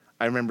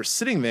I remember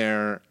sitting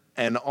there,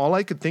 and all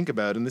I could think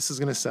about, and this is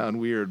going to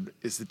sound weird,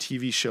 is the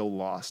TV show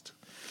Lost.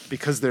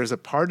 Because there's a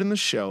part in the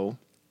show,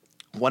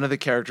 one of the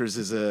characters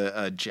is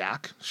a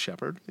Jack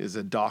Shepherd, is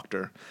a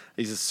doctor.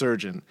 He's a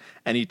surgeon.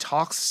 And he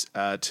talks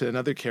to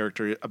another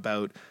character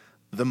about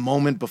the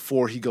moment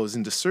before he goes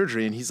into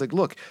surgery. And he's like,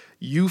 look,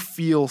 you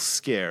feel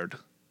scared.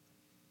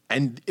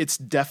 And it's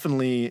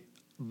definitely,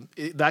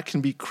 that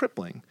can be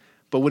crippling.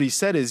 But what he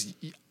said is,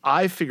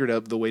 I figured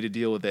out the way to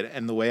deal with it.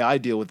 And the way I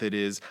deal with it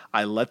is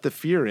I let the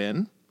fear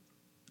in,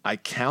 I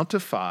count to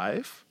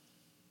 5,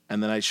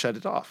 and then I shut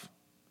it off.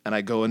 And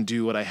I go and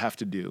do what I have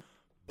to do.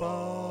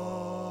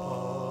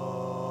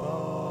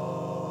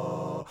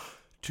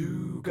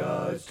 Two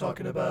guys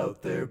talking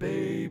about their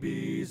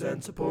babies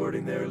and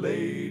supporting their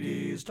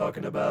ladies,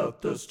 talking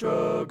about the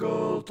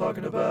struggle,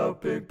 talking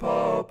about Big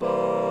Papas.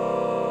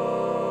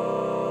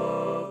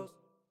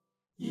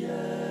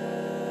 Yeah.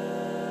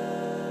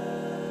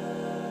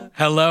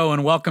 Hello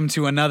and welcome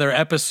to another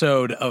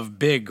episode of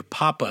Big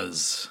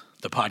Papas,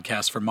 the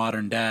podcast for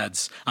modern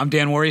dads. I'm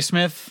Dan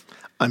Worrysmith.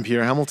 I'm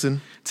Pierre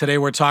Hamilton. Today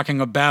we're talking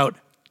about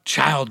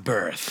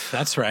childbirth.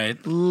 That's right.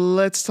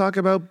 Let's talk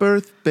about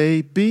birth,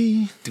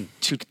 baby. Yeah,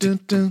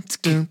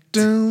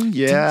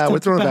 we're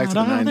throwing it back to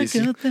the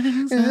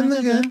 90s. And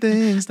the good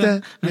things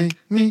that make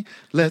me.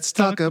 Let's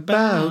talk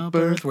about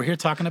birth. We're here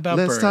talking about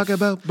birth. Let's talk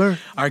about birth.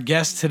 Our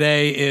guest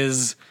today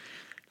is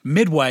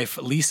midwife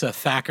Lisa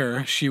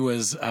Thacker. She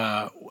was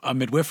a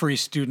midwifery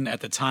student at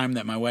the time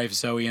that my wife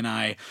Zoe and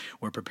I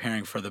were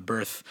preparing for the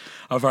birth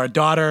of our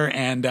daughter,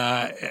 and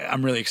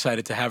I'm really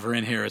excited to have her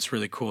in here. It's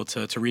really cool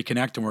to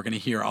reconnect, and we're going to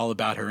hear all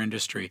about her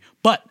industry.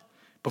 But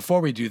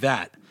before we do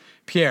that,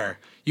 Pierre,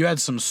 you had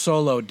some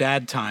solo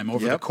dad time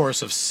over the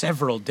course of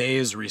several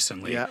days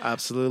recently. Yeah,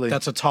 absolutely.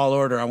 That's a tall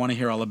order. I want to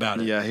hear all about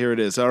it. Yeah, here it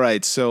is. All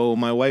right, so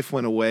my wife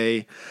went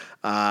away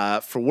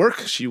for work.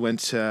 She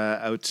went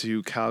out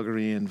to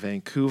Calgary and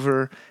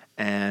Vancouver,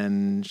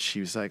 and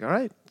she was like, all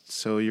right,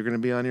 so you're going to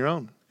be on your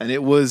own. And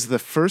it was the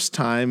first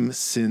time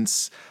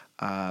since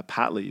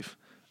Pat leave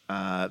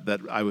that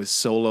I was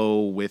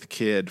solo with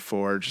kid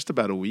for just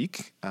about a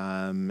week.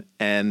 And,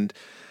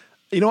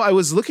 you know, I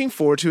was looking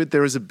forward to it.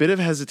 There was a bit of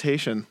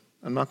hesitation.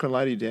 I'm not going to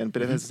lie to you, Dan, a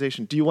bit of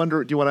hesitation. Do you want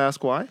to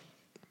ask why?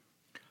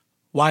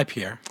 Why,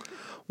 Pierre?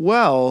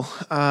 Well,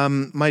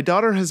 my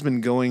daughter has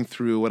been going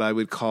through what I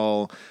would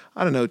call,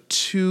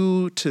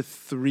 2 to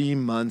 3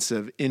 months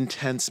of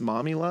intense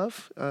mommy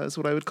love, is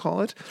what I would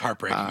call it.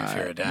 Heartbreaking if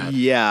you're a dad.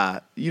 Yeah.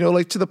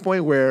 Like to the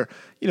point where,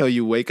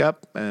 you wake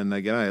up and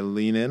again, I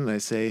lean in and I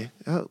say,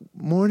 oh,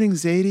 morning,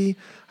 Zadie.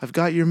 I've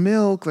got your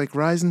milk, like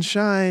rise and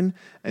shine.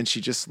 And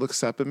she just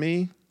looks up at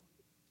me,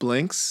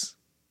 blinks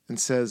and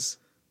says,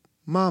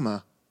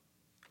 Mama.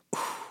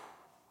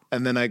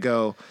 And then I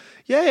go,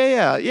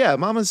 yeah,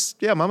 mama's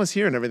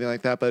here and everything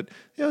like that. But,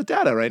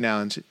 Dada right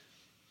now. And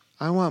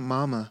I want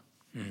mama,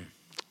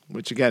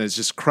 which again is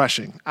just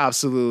crushing,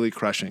 absolutely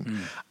crushing.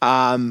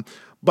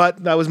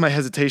 But that was my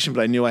hesitation,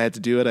 but I knew I had to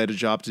do it. I had a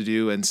job to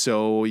do. And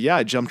so,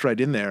 I jumped right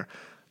in there.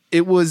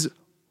 It was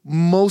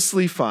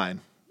mostly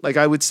fine. Like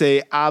I would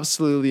say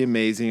absolutely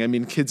amazing. I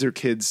mean, kids are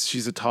kids.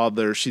 She's a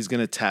toddler. She's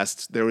going to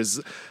test. There was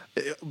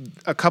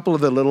a couple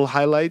of the little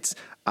highlights.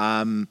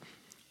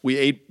 We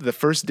ate the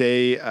first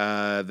day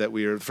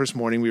the first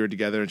morning we were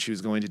together and she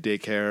was going to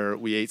daycare.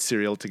 We ate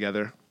cereal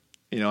together.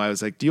 I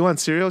was like, do you want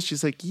cereal?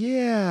 She's like,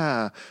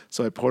 yeah.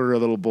 So I poured her a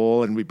little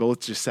bowl and we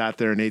both just sat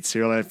there and ate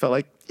cereal. And I felt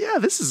like, yeah,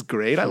 this is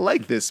great. I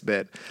like this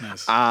bit.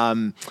 Nice.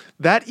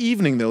 That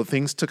evening, though,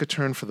 things took a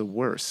turn for the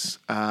worse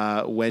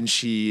when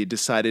she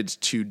decided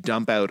to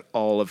dump out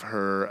all of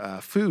her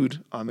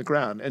food on the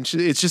ground. And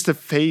it's just a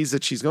phase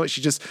that she's going.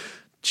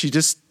 She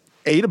just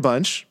ate a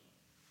bunch,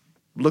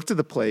 looked at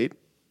the plate,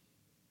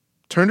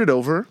 turned it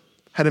over,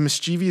 had a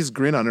mischievous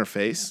grin on her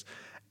face.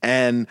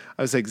 And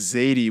I was like,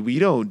 Zadie, we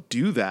don't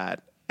do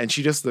that. And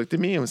she just looked at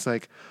me and was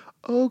like,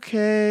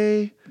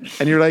 okay.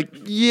 And you're like,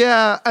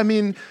 yeah, I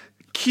mean,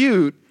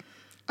 cute.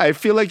 I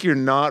feel like you're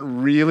not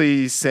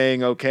really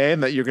saying okay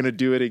and that you're going to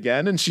do it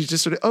again. And she's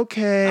just sort of,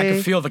 okay. I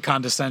can feel the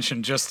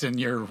condescension just in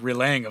your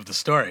relaying of the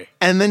story.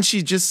 And then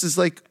she just is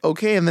like,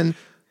 okay. And then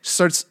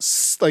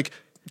starts like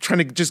trying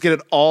to just get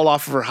it all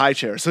off of her high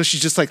chair. So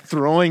she's just like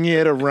throwing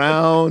it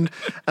around.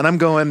 And I'm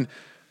going,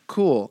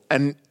 cool.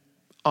 And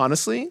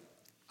honestly,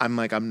 I'm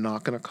like, I'm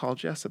not going to call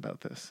Jess about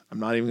this. I'm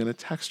not even going to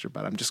text her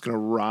about it. I'm just going to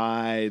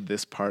ride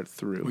this part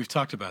through. We've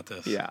talked about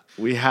this. Yeah,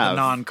 we have.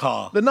 The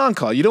non-call. The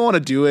non-call. You don't want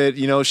to do it.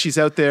 She's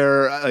out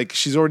there, like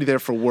she's already there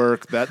for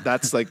work.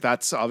 That's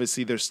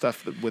obviously there's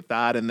stuff with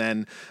that. And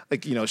then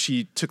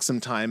she took some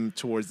time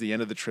towards the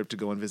end of the trip to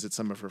go and visit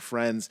some of her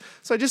friends.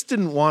 So I just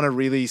didn't want to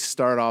really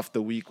start off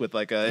the week with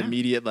like an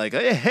immediate like,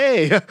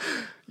 hey,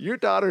 your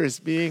daughter is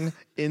being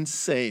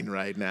insane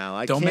right now.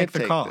 I don't can't make the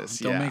take call. this.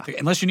 Don't make the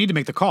unless you need to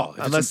make the call.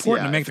 If it's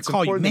important to make the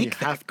call, you make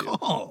that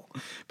call.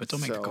 But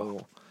don't make the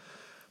call.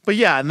 But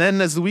yeah, and then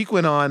as the week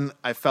went on,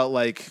 I felt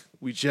like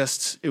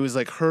it was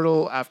like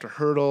hurdle after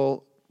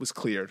hurdle was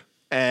cleared.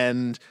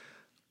 And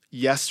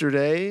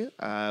yesterday,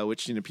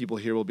 which people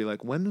here will be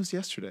like, when was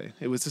yesterday?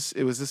 It was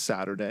this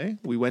Saturday.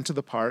 We went to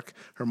the park.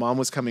 Her mom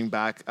was coming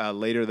back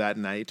later that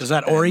night. Does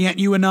that orient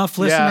you enough,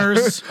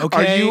 listeners? Yeah.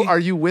 Okay. Are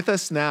you with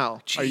us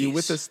now? Jeez. Are you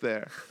with us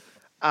there?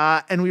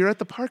 And we were at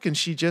the park, and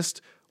she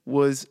just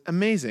was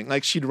amazing.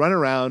 Like, she'd run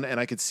around, and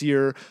I could see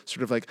her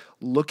sort of like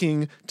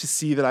looking to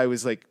see that I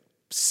was like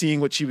seeing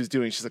what she was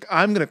doing. She's like,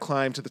 I'm gonna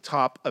climb to the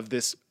top of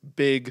this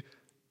big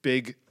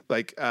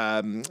like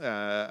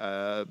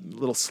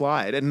little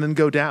slide and then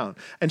go down.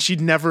 And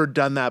she'd never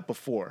done that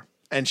before.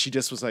 And she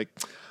just was like,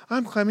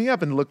 I'm climbing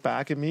up, and look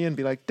back at me and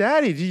be like,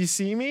 Daddy, do you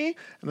see me?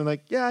 And I'm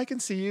like, yeah, I can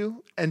see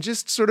you. And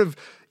just sort of,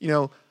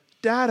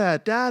 dada,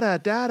 dada,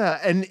 dada.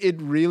 And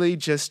it really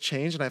just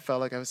changed. And I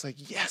felt like I was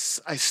like, yes,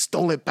 I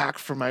stole it back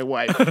from my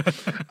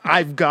wife.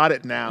 I've got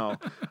it now.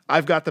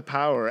 I've got the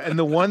power. And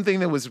the one thing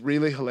that was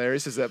really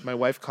hilarious is that my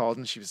wife called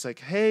and she was like,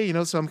 hey,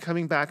 so I'm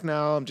coming back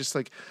now. I'm just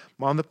like,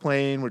 I'm on the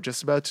plane. We're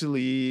just about to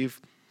leave.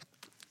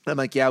 I'm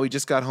like, yeah, we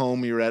just got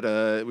home. We were at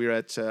a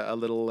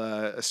little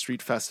a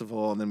street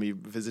festival, and then we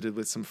visited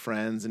with some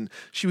friends, and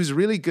she was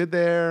really good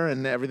there,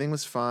 and everything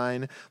was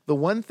fine. The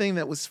one thing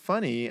that was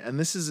funny, and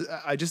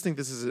I just think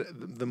this is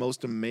the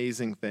most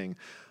amazing thing.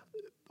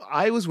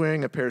 I was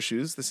wearing a pair of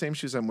shoes, the same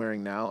shoes I'm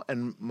wearing now,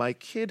 and my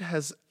kid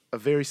has a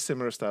very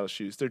similar style of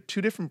shoes. They're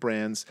two different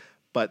brands,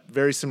 but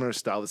very similar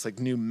style. This like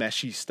new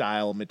meshy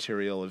style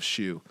material of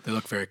shoe. They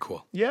look very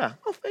cool. Yeah.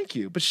 Oh, thank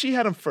you. But she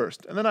had them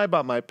first, and then I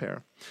bought my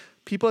pair.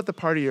 People at the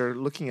party are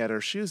looking at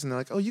her shoes and they're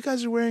like, oh, you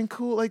guys are wearing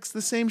cool, like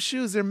the same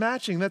shoes. They're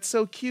matching. That's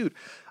so cute.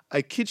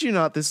 I kid you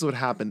not, this is what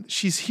happened.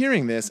 She's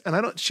hearing this,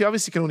 and she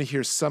obviously can only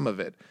hear some of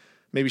it.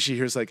 Maybe she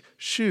hears like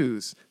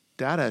shoes,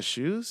 Dada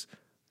shoes,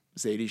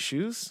 Zadie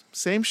shoes,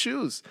 same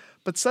shoes.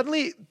 But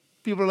suddenly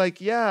people are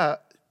like, yeah,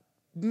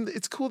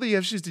 it's cool that you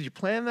have shoes. Did you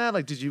plan that?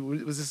 Like,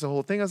 was this a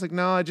whole thing? I was like,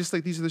 no, I just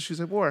like, these are the shoes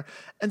I wore.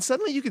 And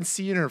suddenly you can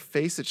see in her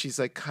face that she's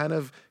like kind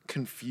of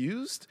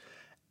confused.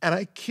 And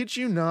I kid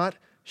you not,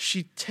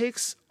 she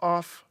takes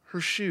off her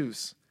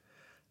shoes,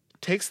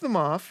 takes them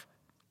off,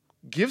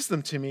 gives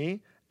them to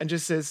me, and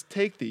just says,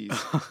 take these.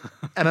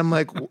 And I'm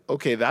like,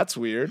 okay, that's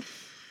weird.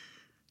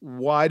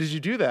 Why did you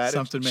do that?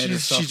 Something made her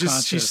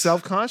self-conscious. She's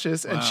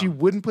self-conscious, Wow. and she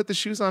wouldn't put the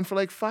shoes on for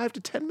like 5 to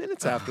 10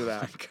 minutes after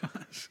that. Oh my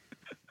gosh.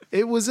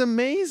 It was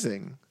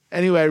amazing.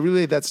 Anyway, I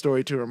relayed that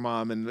story to her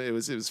mom, and it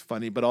was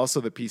funny. But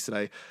also the piece that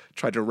I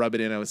tried to rub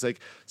it in, I was like,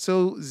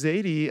 so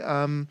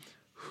Zadie,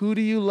 who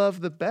do you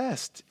love the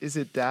best? Is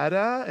it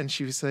Dada? And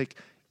she was like,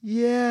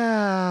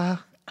 yeah.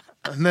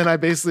 And then I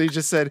basically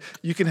just said,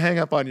 you can hang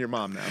up on your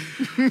mom now.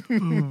 Oh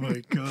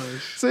my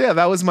gosh. So yeah,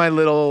 that was my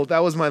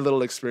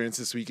little experience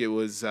this week. It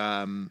was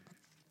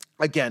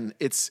again,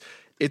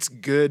 it's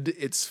good,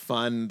 it's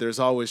fun. There's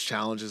always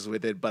challenges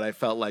with it, but I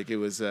felt like it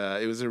was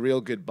a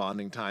real good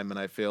bonding time, and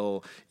I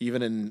feel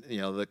even in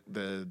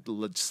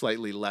the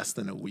slightly less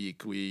than a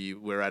week,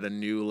 we're at a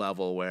new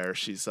level where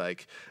she's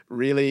like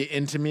really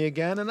into me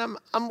again, and I'm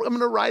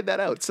gonna ride that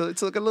out. So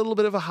it's like a little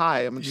bit of a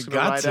high. I'm just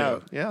gonna ride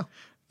out. Yeah.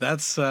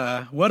 That's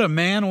what a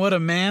man, what a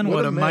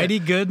mighty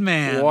good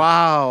man.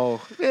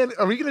 Wow. Man,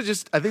 are we going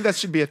to I think that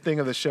should be a thing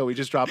of the show. We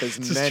just drop as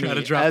Just many, try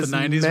to drop as the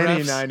 90s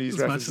many refs 90s as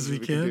references much as we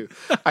can. do.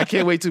 I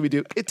can't wait till we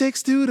do. It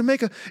takes two to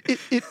make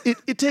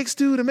it takes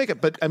two to make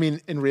it. But I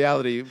mean, in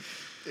reality,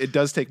 it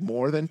does take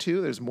more than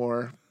two. There's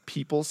more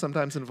people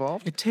sometimes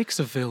involved. It takes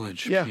a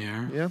village, Yeah.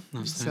 Pierre. Yeah,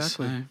 as they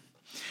exactly. say.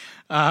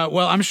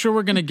 Well, I'm sure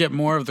we're going to get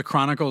more of the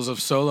Chronicles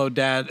of Solo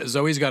Dad.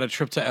 Zoe's got a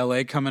trip to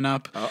LA coming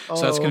up,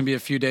 so that's going to be a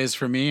few days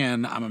for me,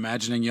 and I'm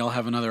imagining you'll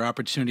have another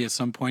opportunity at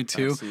some point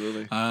too.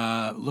 Absolutely.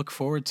 Look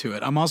forward to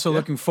it. I'm also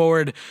looking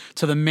forward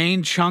to the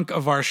main chunk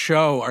of our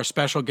show. Our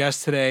special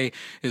guest today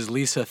is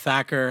Lisa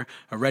Thacker,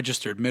 a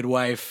registered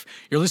midwife.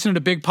 You're listening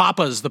to Big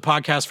Papas, the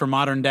podcast for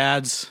modern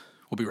dads.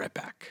 We'll be right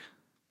back.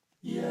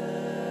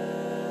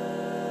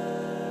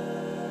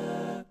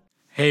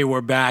 Hey,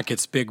 we're back.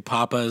 It's Big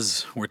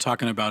Papas. We're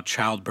talking about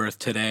childbirth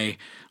today.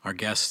 Our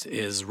guest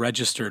is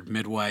registered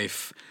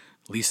midwife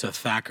Lisa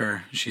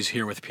Thacker. She's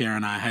here with Pierre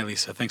and I. Hi,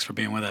 Lisa. Thanks for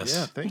being with us.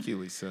 Yeah, thank you,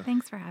 Lisa.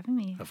 Thanks for having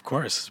me. Of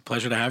course.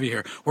 Pleasure to have you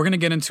here. We're going to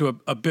get into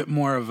a bit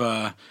more of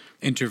a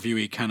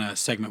interviewee kind of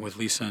segment with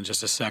Lisa in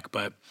just a sec.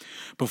 But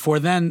before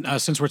then,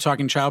 since we're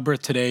talking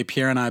childbirth today,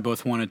 Pierre and I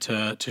both wanted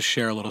to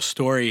share a little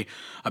story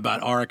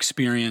about our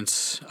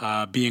experience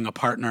being a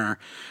partner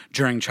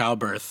during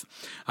childbirth.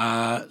 So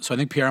I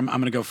think, Pierre, I'm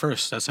going to go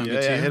first. That sound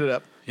good to you? Yeah, hit it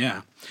up.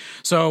 Yeah.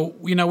 So,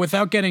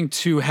 without getting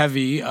too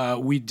heavy,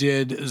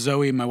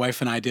 Zoe, my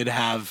wife, and I did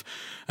have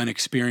an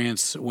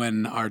experience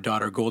when our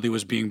daughter Goldie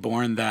was being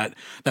born that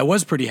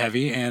was pretty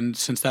heavy. And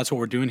since that's what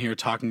we're doing here,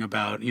 talking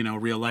about,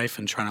 real life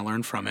and trying to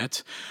learn from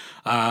it,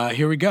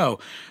 here we go.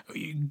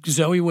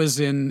 Zoe was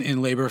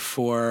in labor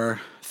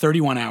for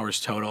 31 hours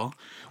total.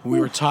 I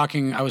was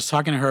talking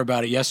to her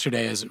about it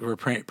yesterday as we were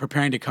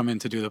preparing to come in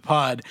to do the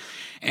pod,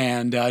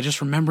 and just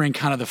remembering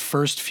kind of the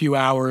first few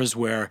hours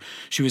where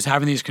she was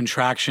having these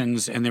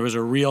contractions and there was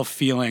a real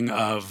feeling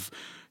of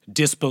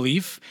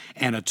disbelief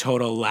and a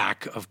total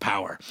lack of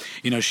power.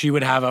 She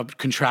would have a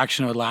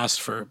contraction that would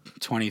last for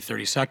 20,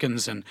 30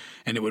 seconds and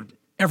it would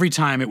every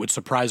time it would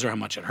surprise her how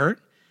much it hurt.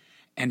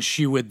 And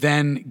she would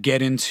then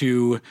get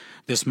into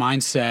this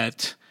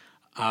mindset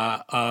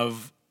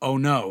of, oh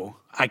no,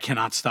 I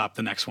cannot stop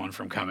the next one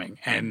from coming.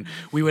 And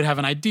we would have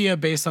an idea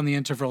based on the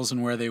intervals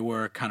and where they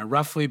were kind of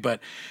roughly,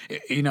 but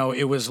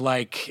it was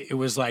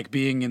like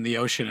being in the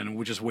ocean and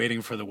we're just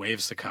waiting for the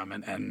waves to come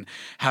and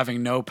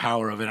having no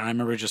power of it. And I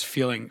remember just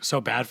feeling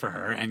so bad for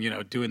her and,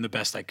 doing the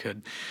best I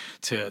could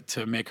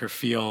to make her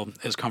feel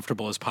as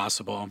comfortable as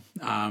possible.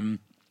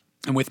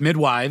 And with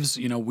midwives,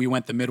 we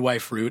went the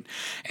midwife route,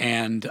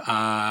 and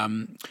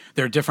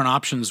there are different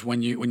options.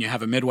 When you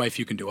have a midwife,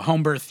 you can do a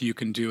home birth, you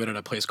can do it at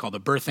a place called a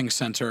birthing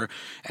center,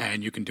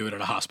 and you can do it at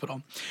a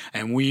hospital.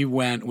 And we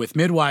went with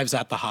midwives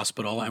at the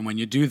hospital, and when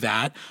you do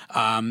that,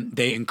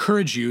 they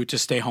encourage you to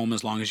stay home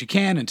as long as you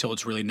can until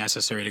it's really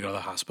necessary to go to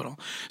the hospital.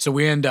 So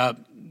we end up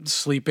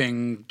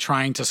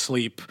trying to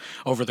sleep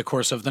over the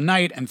course of the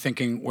night and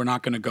thinking we're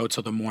not going to go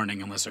till the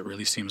morning unless it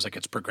really seems like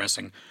it's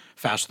progressing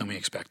faster than we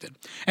expected.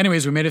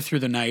 Anyways, we made it through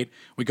the night.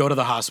 We go to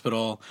the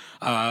hospital.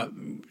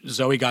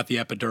 Zoe got the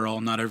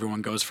epidural. Not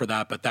everyone goes for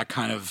that, but that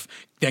kind of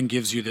then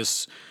gives you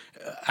this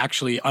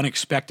actually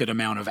unexpected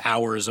amount of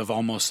hours of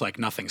almost like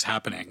nothing's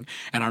happening.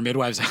 And our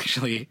midwives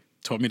actually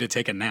told me to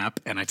take a nap,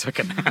 and I took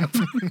a nap.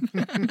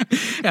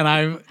 And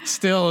I'm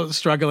still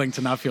struggling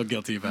to not feel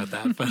guilty about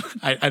that, but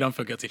I don't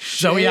feel guilty.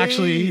 Zoe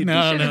actually, no.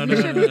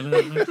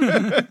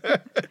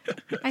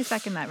 I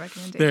second that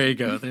recommendation.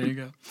 There you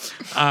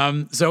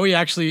go. Zoe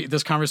actually,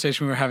 this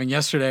conversation we were having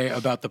yesterday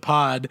about the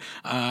pod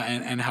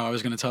and how I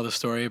was going to tell the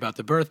story about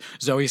the birth,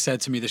 Zoe said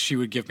to me that she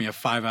would give me a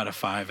 5 out of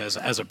 5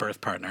 as a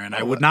birth partner, and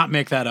I would not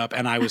make that up,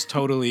 and I was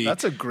totally...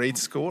 That's a great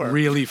score.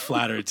 Really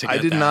flattered to get that.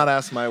 I did not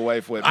ask my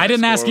wife what I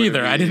didn't ask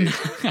either. I didn't.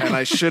 And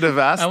I should have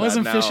asked. I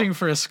wasn't that now. fishing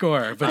for a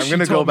score, but I'm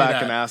going to go back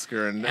that. and ask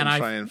her and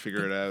try and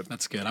figure it out.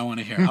 That's good. I want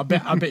to hear. I'll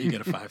bet you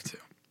get a 5 too.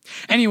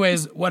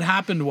 Anyways, what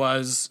happened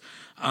was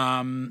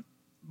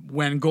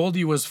when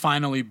Goldie was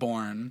finally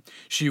born,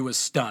 she was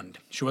stunned.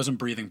 She wasn't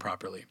breathing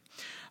properly.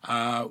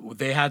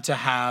 They had to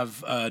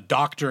have a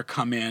doctor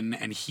come in,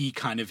 and he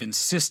kind of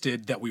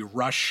insisted that we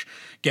rush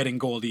getting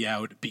Goldie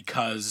out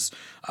because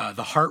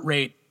the heart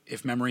rate,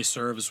 if memory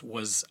serves,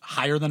 was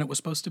higher than it was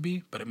supposed to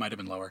be, but it might have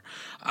been lower.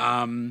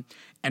 And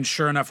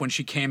sure enough, when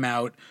she came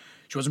out,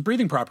 she wasn't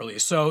breathing properly.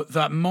 So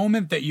that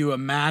moment that you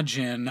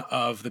imagine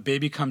of the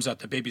baby comes out,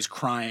 the baby's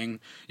crying,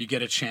 you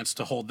get a chance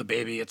to hold the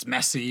baby, it's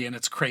messy and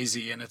it's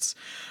crazy, and it's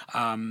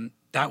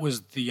that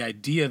was the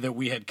idea that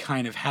we had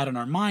kind of had in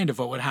our mind of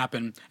what would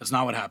happen. It's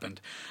not what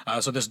happened.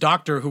 So this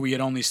doctor who we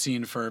had only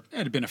seen it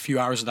had been a few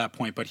hours at that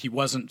point, but he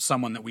wasn't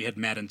someone that we had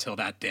met until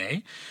that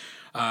day.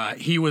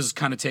 He was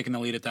kind of taking the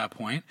lead at that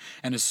point.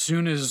 And as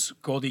soon as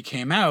Goldie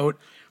came out,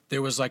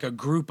 there was like a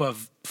group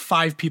of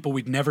 5 people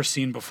we'd never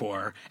seen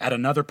before at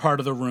another part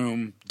of the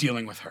room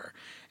dealing with her.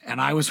 And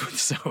I was with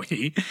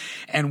Zoe,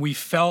 and we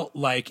felt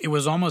like it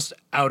was almost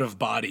out of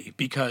body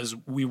because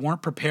we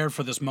weren't prepared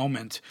for this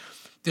moment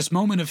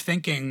of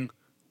thinking,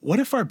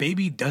 what if our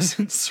baby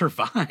doesn't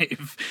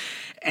survive?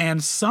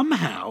 And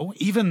somehow,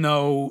 even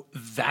though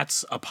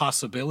that's a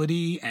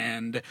possibility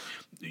and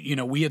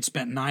we had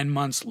spent 9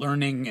 months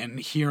learning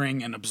and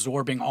hearing and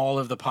absorbing all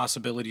of the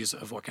possibilities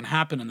of what can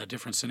happen in the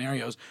different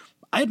scenarios,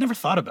 I had never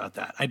thought about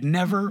that. I'd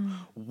never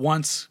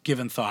once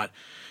given thought.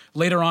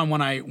 Later on,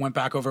 when I went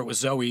back over it with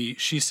Zoe,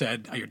 she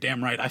said, "Oh, you're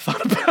damn right. I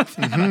thought about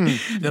that.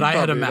 That I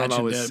had imagined don't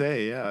always it."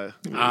 Say, yeah.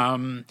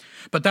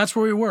 But that's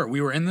where we were.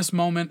 We were in this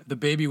moment. The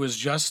baby was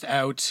just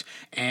out,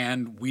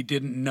 and we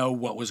didn't know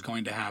what was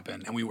going to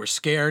happen, and we were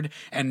scared.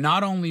 And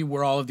not only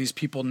were all of these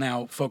people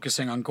now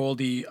focusing on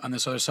Goldie on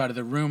this other side of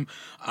the room,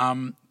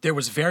 there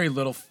was very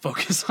little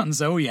focus on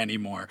Zoe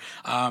anymore.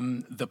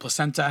 The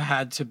placenta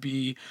had to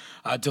be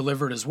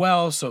delivered as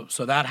well,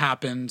 so that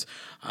happened.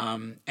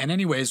 And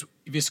anyways,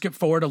 if you skip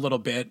forward a little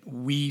bit,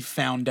 we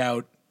found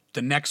out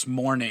the next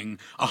morning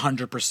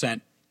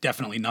 100%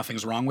 definitely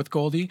nothing's wrong with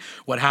Goldie.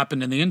 What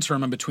happened in the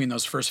interim, in between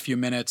those first few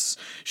minutes,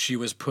 she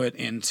was put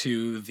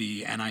into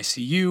the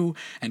NICU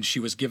and she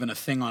was given a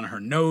thing on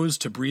her nose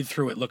to breathe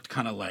through. It looked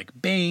kind of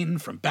like Bane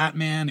from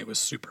Batman. It was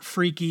super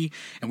freaky,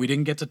 and we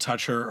didn't get to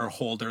touch her or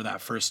hold her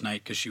that first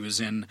night because she was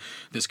in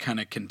this kind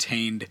of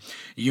contained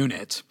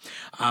unit.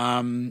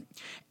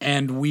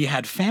 And we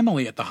had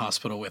family at the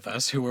hospital with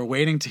us who were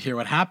waiting to hear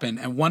what happened.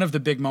 And one of the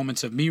big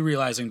moments of me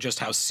realizing just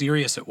how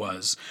serious it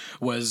was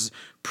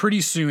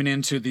pretty soon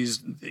into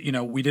these,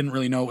 we didn't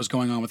really know what was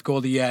going on with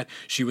Goldie yet.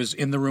 She was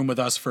in the room with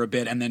us for a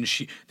bit, and then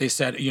they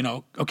said,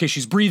 okay,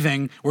 she's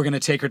breathing. We're going to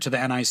take her to the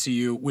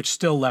NICU, which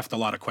still left a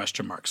lot of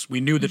question marks.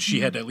 We knew that she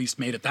had at least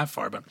made it that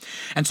far.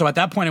 And so at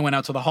that point, I went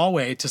out to the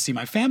hallway to see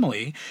my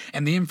family,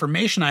 and the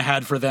information I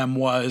had for them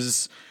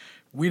was,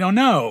 we don't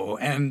know.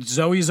 And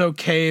Zoe's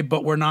okay,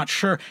 but we're not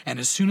sure. And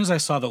as soon as I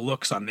saw the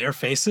looks on their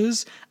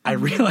faces, I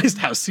realized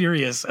how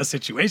serious a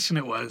situation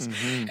it was.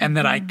 And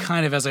that I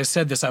kind of, as I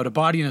said, this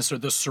out-of-bodiness or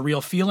the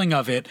surreal feeling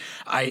of it,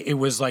 it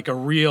was like a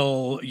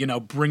real,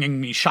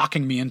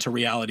 shocking me into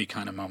reality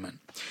kind of moment.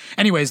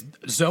 Anyways,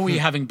 Zoe,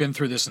 having been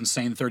through this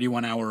insane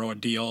 31-hour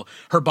ordeal,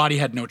 her body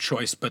had no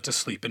choice but to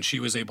sleep, and she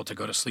was able to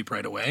go to sleep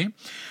right away.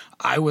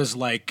 I was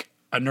like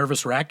a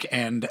nervous wreck,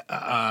 and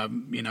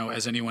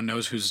as anyone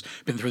knows who's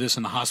been through this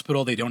in the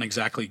hospital, they don't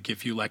exactly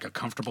give you like a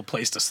comfortable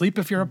place to sleep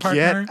if you're a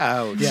partner. Get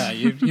out. Yeah,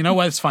 you know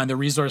what? It's fine. The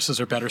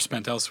resources are better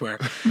spent elsewhere.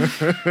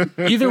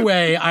 Either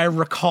way, I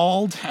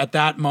recalled at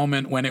that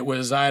moment when it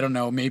was, I don't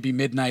know, maybe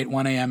midnight,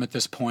 1 a.m. at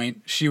this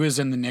point. She was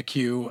in the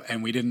NICU,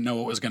 and we didn't know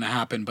what was going to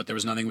happen, but there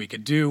was nothing we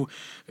could do.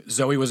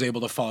 Zoe was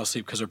able to fall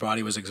asleep because her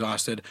body was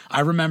exhausted. I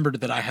remembered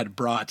that I had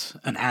brought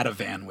an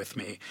Ativan with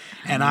me,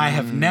 and I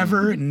have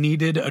never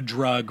needed a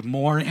drug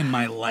more in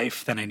my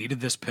life than I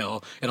needed this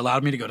pill. It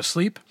allowed me to go to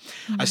sleep.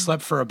 I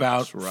slept for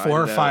about 4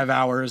 or 5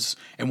 hours,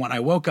 and when I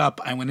woke up,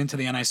 I went into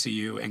the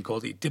NICU, and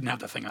Goldie didn't have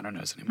the thing on her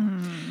nose anymore.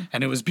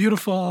 And it was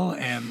beautiful,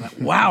 and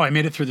wow, I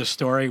made it through this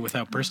story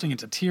without bursting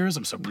into tears.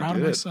 I'm so proud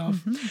of myself.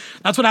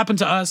 That's what happened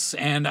to us,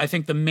 and I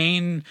think the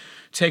main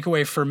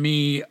takeaway for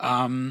me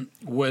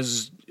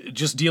was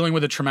just dealing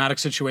with a traumatic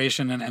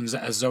situation, and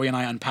as Zoe and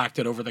I unpacked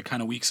it over the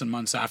kind of weeks and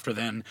months after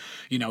then,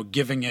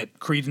 giving it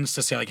credence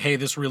to say like, hey,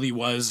 this really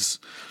was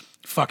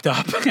fucked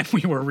up and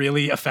we were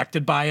really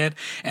affected by it,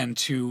 and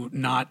to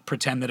not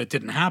pretend that it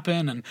didn't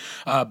happen. And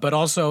but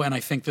also, and I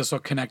think this will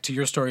connect to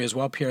your story as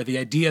well, Pierre, the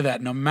idea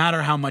that no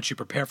matter how much you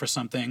prepare for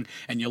something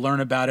and you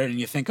learn about it and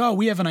you think, oh,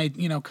 we have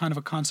kind of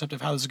a concept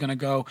of how this is going to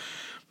go,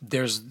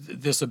 there's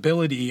this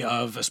ability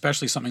of,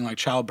 especially something like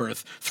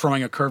childbirth,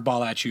 throwing a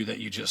curveball at you that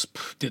you just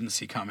didn't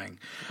see coming.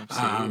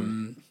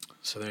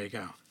 So there you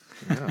go.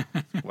 Yeah.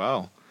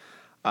 Wow.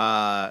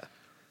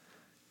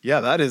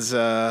 That is,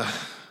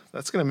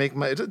 that's going to make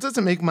it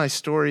doesn't make my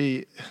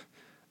story,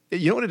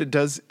 you know what it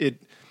does? It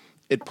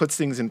puts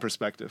things in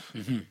perspective.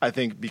 I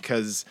think,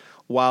 because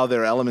while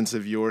there are elements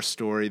of your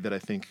story that I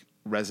think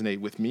resonate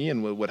with me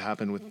and what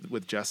happened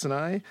with Jess and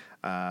I,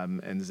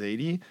 and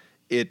Zadie,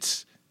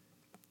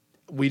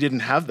 we didn't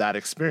have that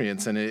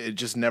experience, and it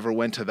just never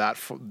went to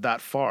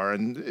that far.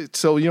 And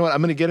so, you know what?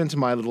 I'm going to get into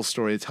my little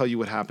story, tell you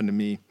what happened to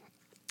me.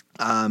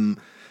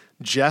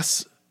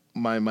 Jess,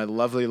 my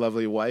lovely,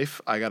 lovely wife,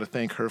 I got to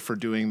thank her for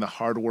doing the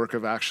hard work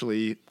of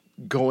actually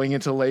going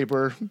into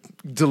labor,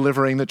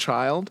 delivering the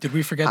child. Did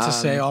we forget to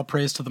say all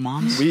praise to the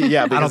moms?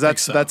 Because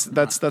that's so. that's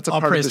a All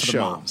part of praise the to the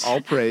show. moms.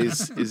 All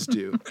praise is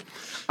due.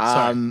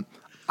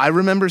 I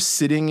remember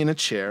sitting in a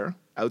chair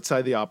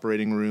outside the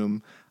operating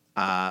room,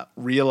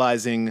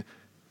 realizing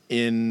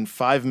in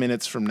 5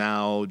 minutes from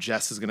now,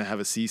 Jess is going to have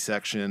a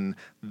C-section.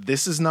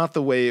 This is not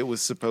the way it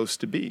was supposed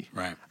to be.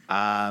 Right.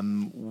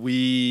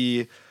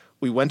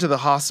 We went to the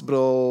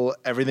hospital.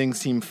 Everything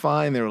seemed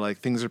fine. They were like,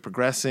 things are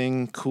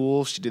progressing.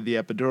 Cool. She did the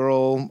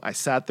epidural. I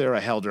sat there.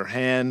 I held her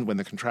hand when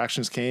the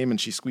contractions came, and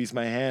she squeezed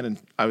my hand.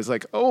 And I was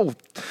like, oh,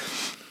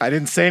 I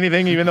didn't say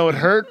anything, even though it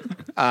hurt.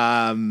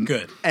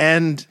 Good.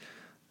 And,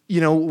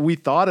 we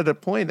thought at a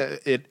point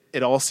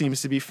it all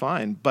seems to be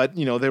fine. But,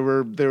 they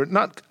were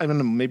not, I don't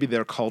know, maybe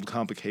they're called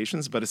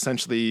complications, but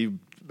essentially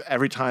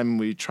every time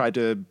we tried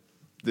to,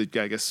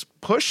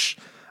 push,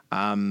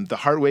 the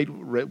heart rate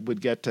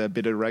would get a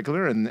bit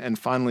irregular, and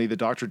finally the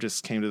doctor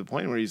just came to the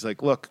point where he's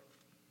like, look,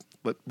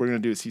 we're going to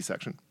do a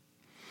C-section.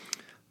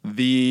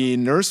 The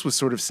nurse was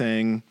sort of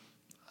saying,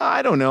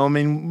 I don't know, I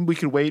mean, we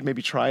could wait,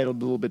 maybe try it a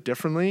little bit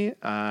differently.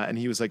 And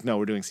he was like, no,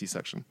 we're doing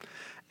C-section.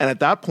 And at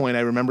that point,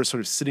 I remember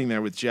sort of sitting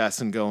there with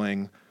Jess and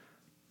going,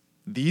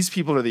 these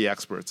people are the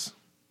experts.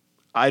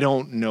 I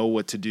don't know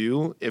what to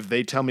do. If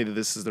they tell me that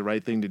this is the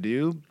right thing to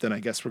do, then I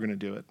guess we're going to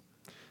do it.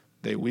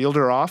 They wheeled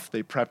her off,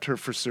 they prepped her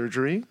for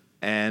surgery,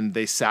 and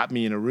they sat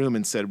me in a room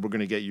and said, we're going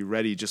to get you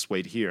ready, just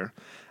wait here.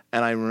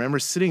 And I remember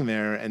sitting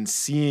there and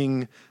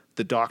seeing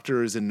the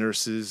doctors and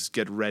nurses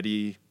get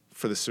ready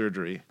for the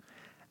surgery.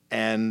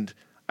 And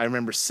I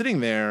remember sitting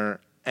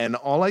there, and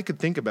all I could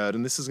think about,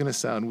 and this is going to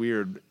sound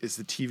weird, is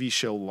the TV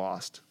show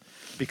Lost.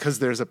 Because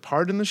there's a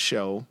part in the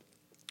show,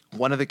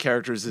 one of the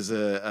characters is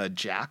a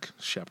Jack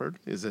Shepard,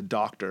 is a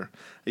doctor.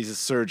 He's a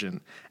surgeon.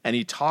 And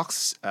he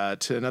talks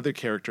to another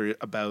character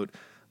about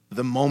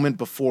the moment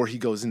before he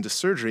goes into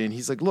surgery. And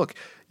he's like, look,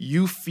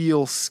 you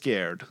feel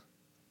scared.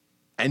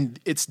 And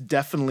it's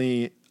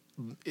definitely,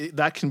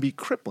 that can be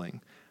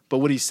crippling. But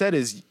what he said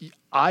is,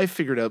 I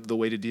figured out the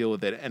way to deal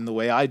with it. And the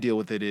way I deal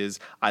with it is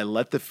I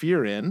let the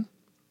fear in,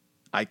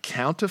 I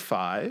count to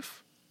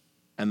 5,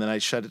 and then I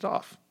shut it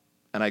off.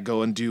 And I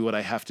go and do what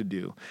I have to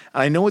do.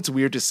 And I know it's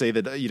weird to say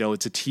that,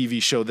 it's a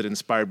TV show that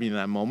inspired me in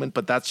that moment,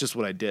 but that's just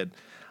what I did.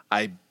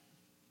 I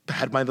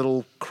had my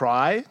little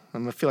cry.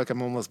 I feel like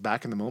I'm almost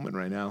back in the moment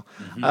right now.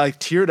 Mm-hmm. I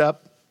teared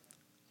up.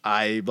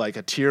 A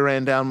tear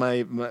ran down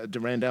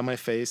my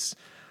face.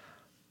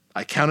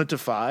 I counted to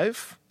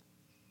 5.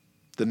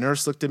 The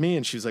nurse looked at me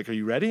and she was like, are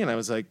you ready? And I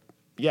was like,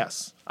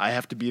 yes, I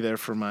have to be there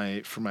for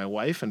my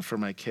wife and for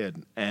my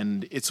kid.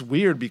 And it's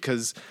weird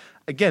because,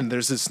 again,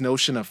 there's this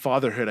notion of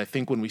fatherhood. I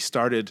think when we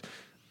started,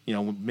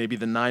 maybe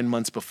the 9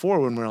 months before,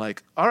 when we're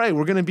like, all right,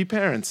 we're going to be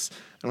parents.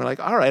 And we're like,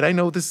 all right, I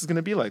know what this is going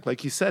to be like.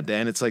 Like you said,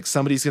 Dan, it's like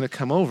somebody's going to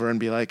come over and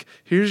be like,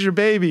 here's your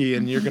baby.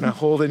 And you're going to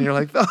hold it and you're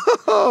like,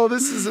 oh,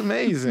 this is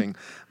amazing.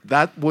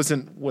 That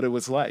wasn't what it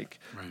was like.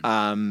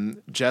 Right.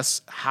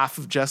 Half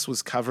of Jess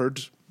was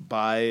covered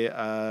by,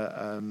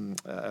 I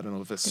don't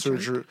know,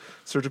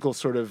 surgical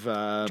sort of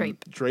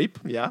drape.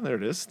 Yeah, there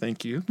it is.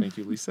 Thank you,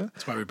 Lisa.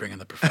 That's why we bring in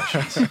the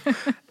professionals.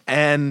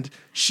 And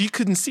she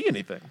couldn't see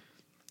anything.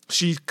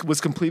 She was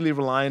completely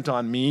reliant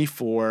on me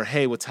for,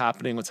 hey, what's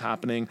happening?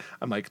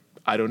 I'm like,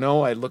 I don't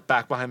know. I looked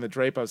back behind the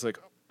drape. I was like,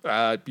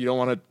 you don't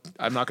want to,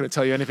 I'm not going to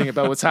tell you anything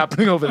about what's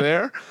happening over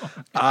there.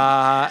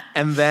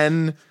 And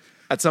then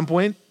at some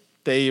point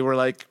they were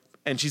like,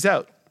 and she's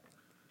out.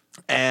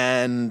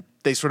 And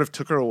they sort of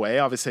took her away.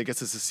 Obviously, I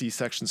guess it's a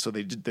C-section, so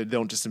they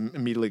don't just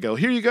immediately go,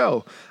 here you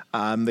go.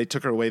 They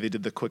took her away. They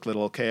did the quick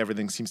little, okay,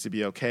 everything seems to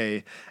be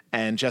okay.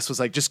 And Jess was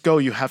like, just go.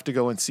 You have to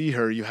go and see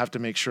her. You have to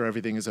make sure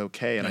everything is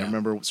okay. And I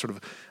remember sort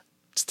of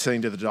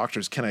saying to the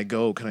doctors, can I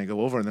go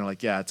over? And they're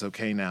like, yeah, it's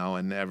okay now.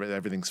 And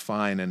everything's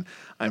fine. And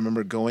I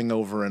remember going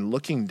over and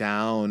looking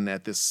down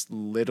at this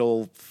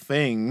little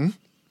thing,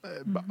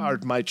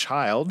 my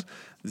child,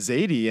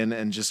 Zadie,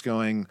 and just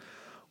going,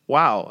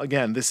 wow,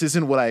 again, this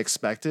isn't what I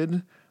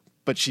expected,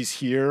 but she's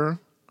here.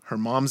 Her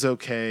mom's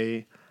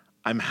okay.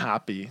 I'm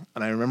happy.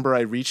 And I remember I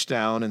reached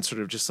down and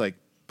sort of just like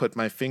put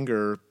my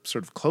finger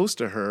sort of close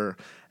to her,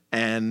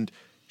 and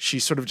she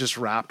sort of just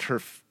wrapped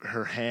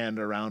her hand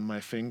around my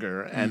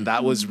finger. And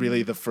that was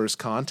really the first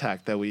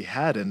contact that we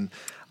had. And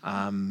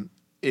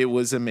it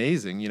was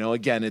amazing.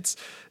 Again,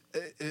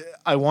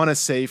 I want to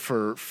say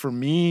for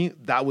me,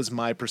 that was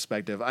my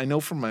perspective. I know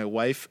for my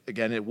wife,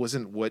 again, it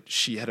wasn't what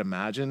she had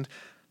imagined.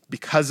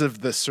 Because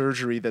of the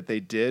surgery that they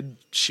did,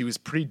 she was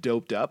pretty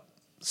doped up.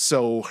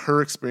 So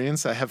her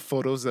experience, I have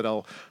photos that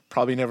I'll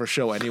probably never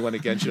show anyone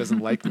again. She doesn't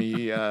like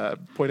me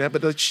pointing out,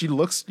 but she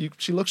looks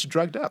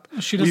drugged up.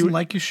 She doesn't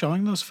like you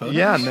showing those photos?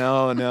 Yeah,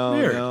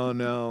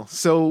 no.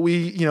 So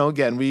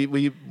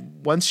we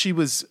once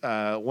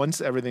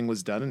everything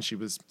was done and she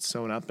was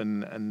sewn up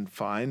and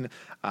fine,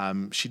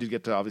 she did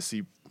get to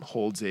obviously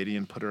hold Zadie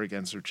and put her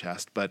against her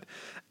chest. But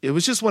it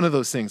was just one of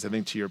those things, I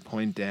think, to your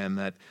point, Dan,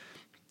 that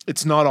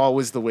it's not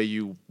always the way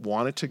you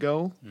want it to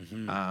go.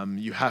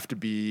 You have to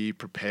be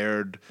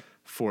prepared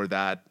for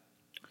that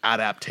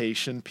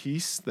adaptation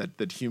piece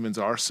that humans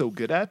are so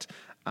good at.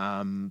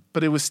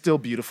 But it was still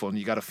beautiful, and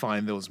you got to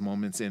find those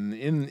moments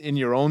in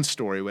your own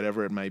story,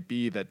 whatever it might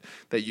be, that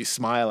you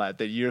smile at.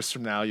 That years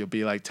from now you'll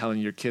be like telling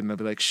your kid, and they'll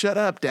be like, "Shut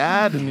up,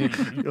 Dad," and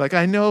you're like,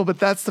 "I know, but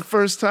that's the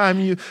first time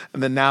you."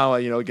 And then now,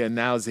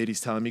 now Zadie's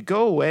telling me,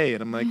 "Go away,"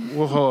 and I'm like,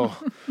 "Whoa,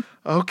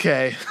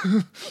 okay,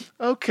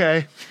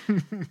 okay."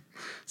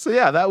 So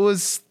yeah, that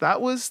was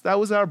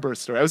our birth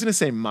story. I was going to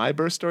say my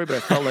birth story, but I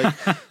felt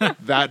like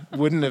that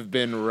wouldn't have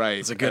been right.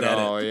 It's a good at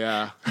edit. all,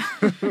 yeah.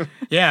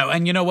 Yeah,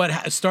 and you know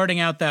what? Starting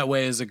out that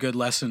way is a good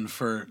lesson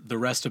for the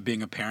rest of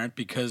being a parent,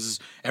 because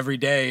every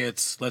day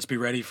it's let's be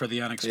ready for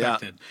the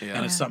unexpected. Yeah.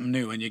 And it's something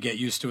new, and you get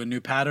used to a new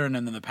pattern,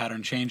 and then the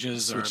pattern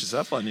changes. Switches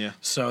up on you.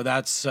 So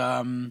that's...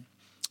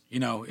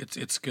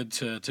 it's good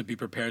to be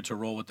prepared to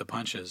roll with the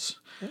punches.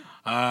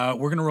 Yeah.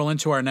 We're going to roll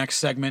into our next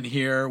segment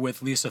here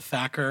with Lisa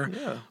Thacker.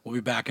 Yeah. We'll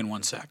be back in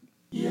 1 sec.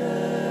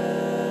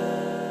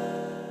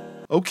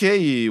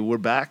 Okay, we're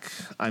back.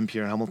 I'm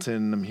Pierre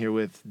Hamilton. I'm here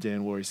with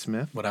Dan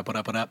Worry-Smith. What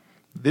up?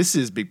 This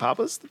is Big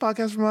Papas, the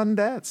podcast for modern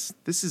dads.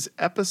 This is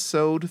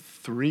episode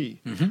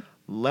 3. Mm-hmm.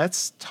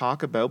 Let's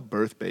talk about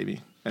birth,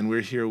 baby. And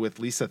we're here with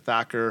Lisa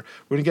Thacker.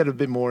 We're going to get a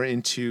bit more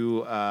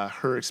into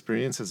her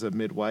experience as a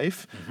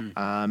midwife.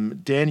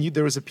 Mm-hmm. Dan,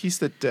 there was a piece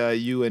that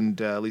you and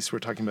Lisa were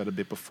talking about a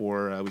bit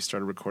before we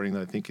started recording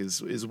that I think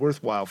is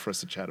worthwhile for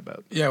us to chat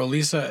about. Yeah, well,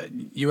 Lisa,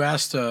 you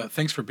asked,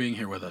 thanks for being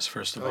here with us,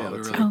 first of all. We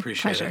really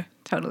appreciate pleasure. It.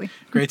 Totally.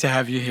 Great to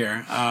have you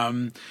here.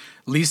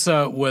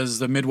 Lisa was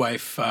the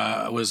midwife,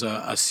 was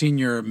a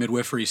senior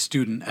midwifery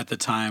student at the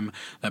time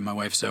that my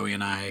wife Zoe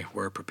and I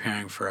were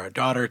preparing for our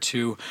daughter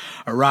to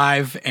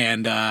arrive.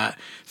 And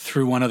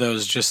through one of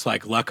those just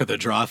like luck of the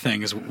draw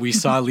things, we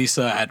saw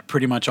Lisa at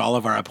pretty much all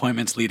of our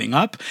appointments leading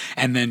up.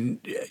 And then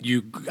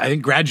you, I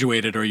think,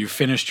 graduated or you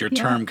finished your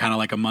term kind of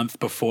like a month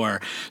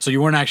before. So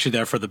you weren't actually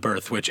there for the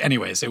birth, which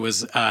anyways, it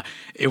was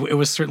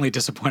certainly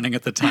disappointing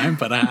at the time,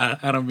 but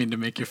I don't mean to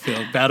make you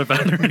feel bad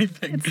about it or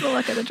anything. It's the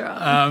luck of the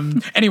draw.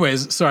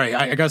 Anyways, sorry,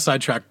 I got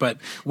sidetracked.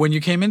 But when you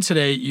came in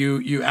today,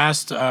 you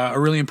asked a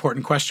really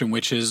important question,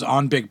 which is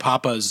on Big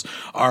Papas,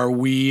 are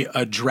we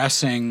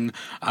addressing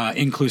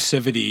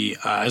inclusivity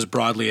as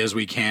broadly as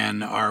we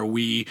can? Are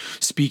we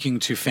speaking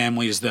to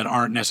families that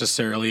aren't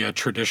necessarily a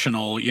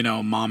traditional,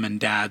 mom and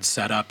dad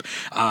setup?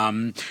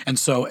 And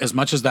so as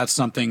much as that's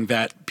something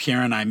that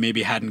Pierre and I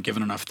maybe hadn't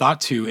given enough thought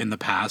to in the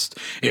past,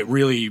 it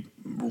really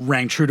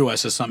rang true to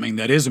us as something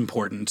that is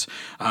important.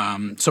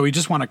 So we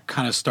just want to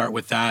kind of start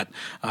with that,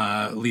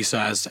 Lisa,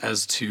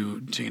 as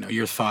to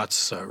your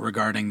thoughts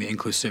regarding the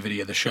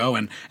inclusivity of the show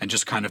and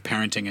just kind of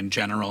parenting in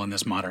general in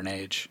this modern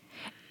age.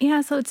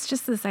 Yeah, so it's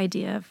just this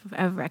idea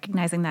of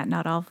recognizing that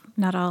not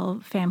all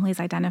families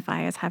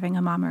identify as having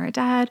a mom or a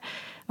dad,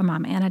 a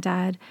mom and a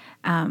dad.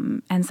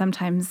 And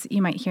sometimes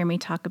you might hear me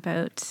talk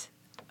about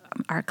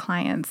our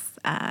clients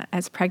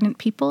as pregnant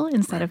people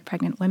instead of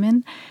pregnant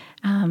women.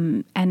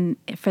 And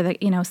for the,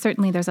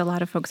 certainly there's a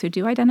lot of folks who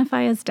do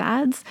identify as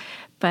dads,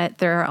 but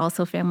there are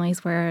also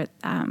families where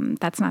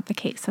that's not the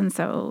case. And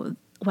so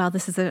while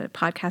this is a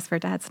podcast for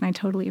dads, and I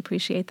totally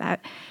appreciate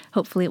that,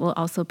 hopefully it will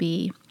also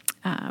be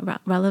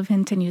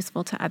relevant and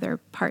useful to other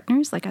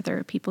partners, like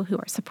other people who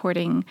are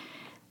supporting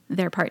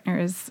their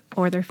partners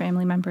or their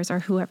family members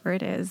or whoever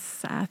it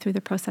is through the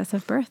process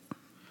of birth.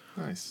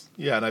 Nice.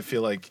 Yeah, and I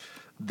feel like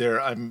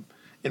I'm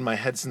in my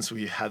head since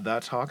we had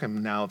that talk.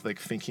 I'm now like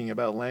thinking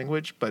about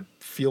language, but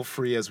feel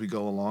free as we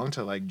go along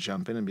to like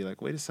jump in and be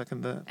like, wait a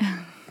second,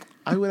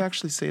 I would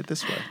actually say it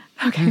this way.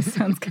 Okay,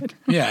 sounds good.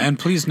 Yeah, and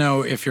please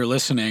know if you're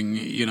listening,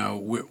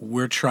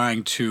 we're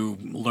trying to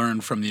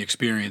learn from the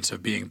experience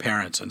of being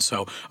parents. And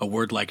so a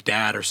word like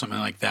dad or something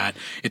like that,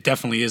 it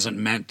definitely isn't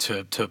meant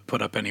to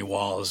put up any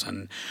walls.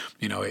 And,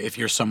 if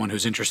you're someone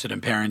who's interested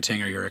in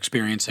parenting or you're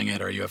experiencing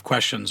it or you have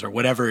questions or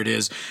whatever it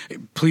is,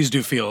 please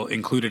do feel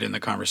included in the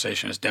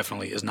conversation. It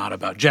definitely is not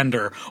about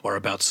gender or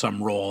about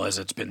some role as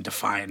it's been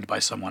defined by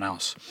someone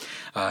else.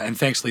 And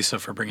thanks, Lisa,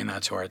 for bringing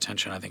that to our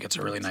attention. I think it's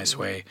a really nice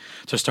way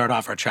to start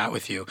off our chat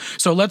with you.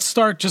 So let's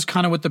start just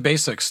kind of with the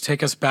basics.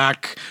 Take us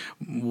back.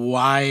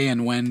 Why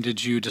and when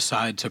did you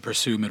decide to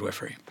pursue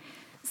midwifery?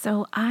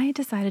 So I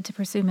decided to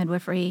pursue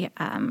midwifery.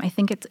 I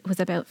think it was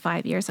about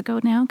 5 years ago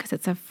now, because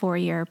it's a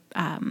 4-year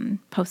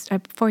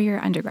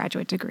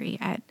undergraduate degree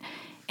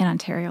in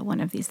Ontario, one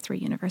of these 3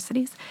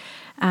 universities.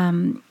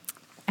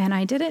 And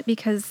I did it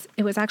because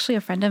it was actually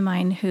a friend of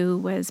mine who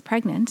was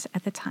pregnant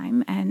at the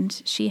time,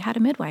 and she had a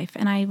midwife.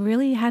 And I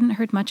really hadn't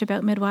heard much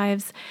about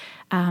midwives.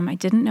 I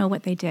didn't know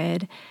what they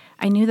did.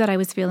 I knew that I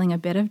was feeling a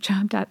bit of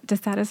job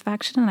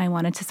dissatisfaction, and I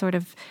wanted to sort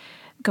of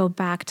go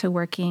back to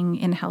working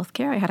in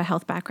healthcare. I had a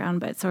health background,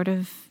 but sort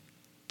of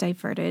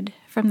diverted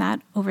from that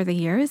over the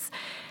years.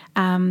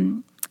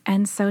 And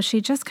so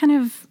she just kind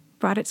of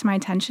brought it to my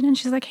attention, and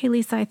she's like, hey,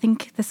 Lisa, I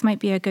think this might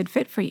be a good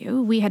fit for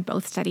you. We had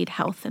both studied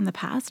health in the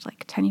past,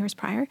 like 10 years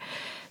prior.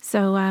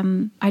 So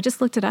I just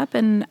looked it up,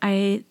 and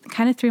I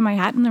kind of threw my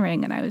hat in the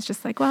ring, and I was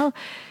just like, well,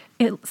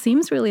 it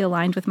seems really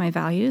aligned with my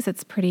values.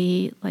 It's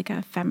pretty like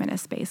a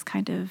feminist-based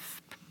kind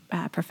of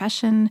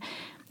profession,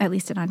 at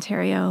least in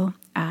Ontario,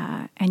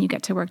 and you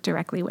get to work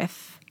directly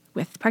with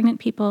pregnant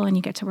people, and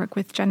you get to work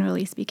with,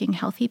 generally speaking,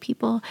 healthy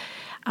people.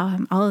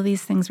 All of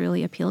these things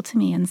really appeal to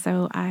me, and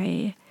so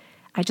I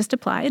just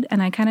applied,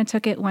 and I kind of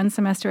took it one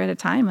semester at a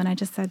time, and I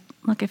just said,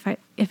 look, if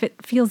it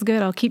feels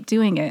good, I'll keep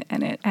doing it,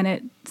 and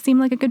it seemed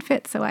like a good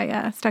fit, so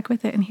I stuck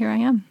with it, and here I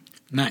am.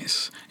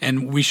 Nice.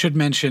 And we should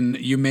mention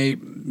you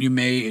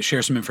may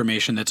share some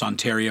information that's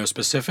Ontario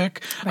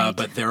specific, right.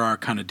 But there are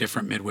kind of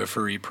different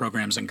midwifery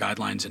programs and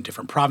guidelines in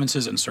different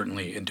provinces and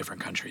certainly in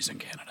different countries in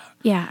Canada.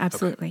 Yeah,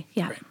 absolutely. Okay.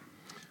 Yeah. Great.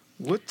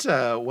 What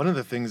one of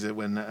the things that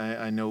when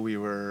I know we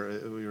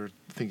were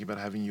thinking about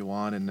having you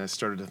on, and I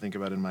started to think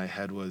about in my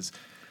head was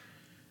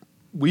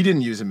we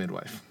didn't use a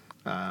midwife,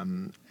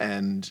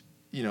 and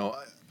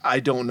I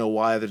don't know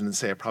why, other than to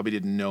say I probably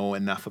didn't know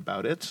enough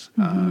about it.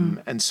 Mm-hmm.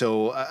 And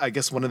so I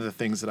guess one of the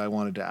things that I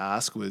wanted to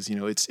ask was,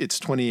 it's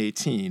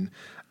 2018.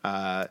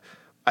 I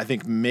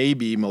think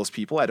maybe most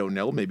people, I don't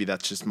know, maybe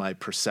that's just my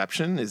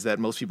perception, is that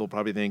most people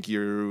probably think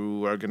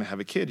you are going to have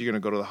a kid, you're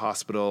going to go to the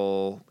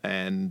hospital,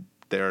 and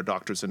there are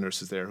doctors and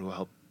nurses there who will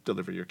help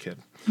deliver your kid.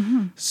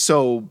 Mm-hmm.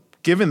 So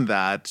given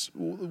that,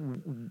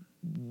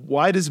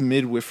 why does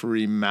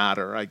midwifery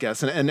matter, I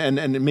guess?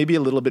 And maybe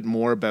a little bit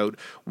more about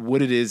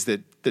what it is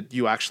that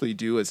you actually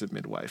do as a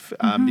midwife.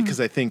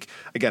 Because I think,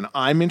 again,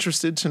 I'm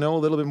interested to know a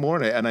little bit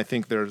more. And I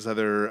think there's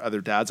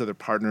other dads, other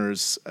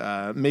partners,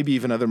 maybe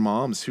even other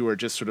moms who are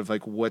just sort of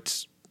like,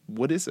 what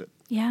is it?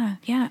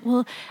 Yeah.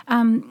 Well,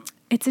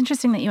 it's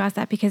interesting that you asked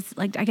that because,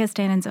 like, I guess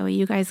Dan and Zoe,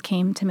 you guys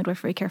came to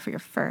midwifery care for your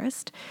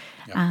first.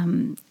 Yeah.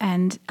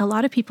 And a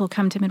lot of people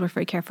come to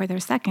midwifery care for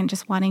their second,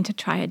 just wanting to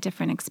try a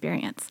different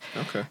experience.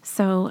 Okay.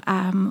 So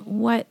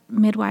what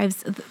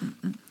midwives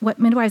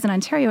in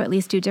Ontario at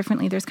least do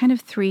differently, there's kind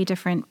of 3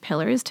 different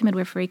pillars to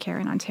midwifery care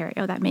in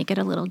Ontario that make it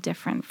a little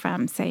different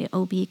from, say,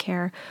 OB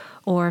care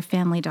or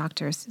family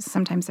doctors.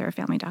 Sometimes there are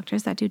family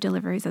doctors that do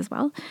deliveries as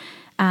well.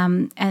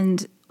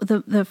 And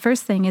the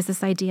first thing is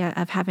this idea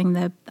of having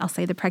the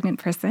pregnant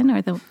person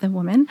or the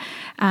woman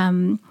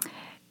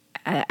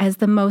as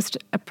the most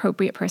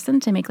appropriate person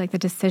to make like the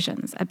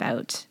decisions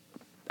about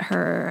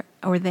her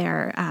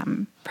their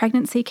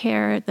pregnancy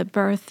care, the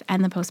birth,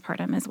 and the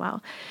postpartum as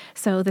well.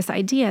 So this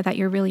idea that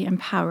you're really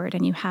empowered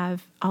and you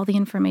have all the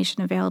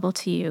information available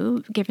to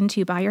you, given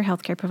to you by your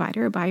healthcare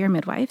provider or by your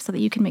midwife, so that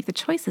you can make the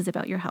choices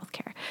about your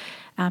healthcare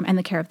and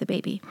the care of the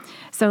baby.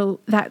 So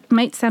that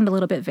might sound a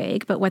little bit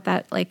vague, but what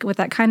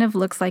that kind of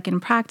looks like in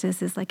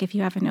practice is like if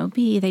you have an OB,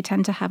 they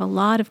tend to have a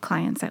lot of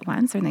clients at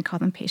once, and they call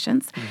them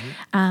patients.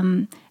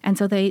 And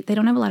so they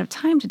don't have a lot of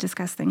time to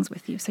discuss things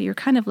with you. So you're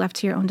kind of left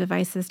to your own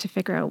devices to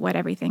figure out what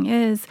everything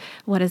is.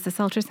 What is this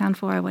ultrasound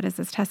for? What is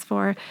this test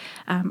for?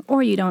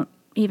 Or you don't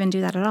even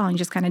do that at all, and you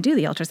just kind of do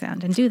the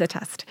ultrasound and do the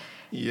test.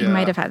 Yeah. You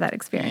might have had that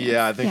experience.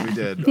 Yeah, I think we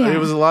did. Yeah. It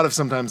was a lot of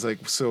sometimes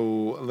like,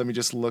 so let me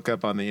just look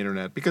up on the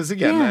internet. Because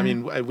again, Yeah. I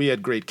mean, we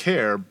had great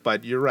care,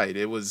 but you're right.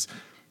 It was,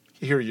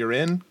 here, you're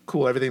in,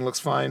 cool, everything looks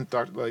fine.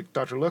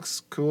 Doctor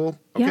looks, cool,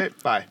 okay,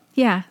 Yep. bye.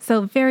 Yeah,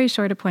 so very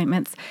short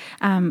appointments.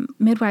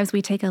 Midwives,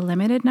 we take a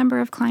limited number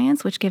of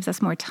clients, which gives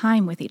us more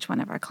time with each one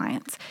of our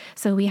clients.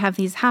 So we have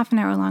these half an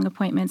hour long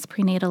appointments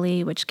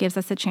prenatally, which gives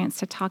us a chance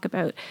to talk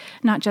about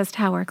not just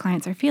how our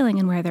clients are feeling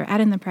and where they're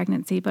at in the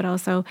pregnancy, but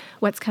also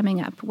what's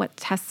coming up, what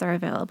tests are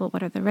available,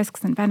 what are the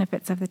risks and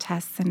benefits of the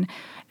tests,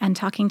 and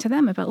talking to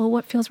them about, well,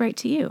 what feels right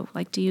to you?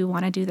 Like, do you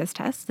want to do this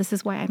test? This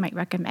is why I might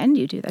recommend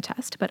you do the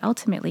test, but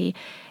ultimately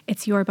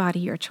it's your body,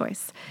 your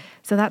choice.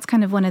 So that's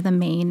kind of one of the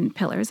main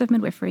pillars of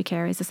midwifery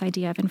care, is this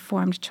idea of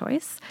informed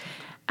choice.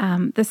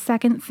 The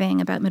second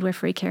thing about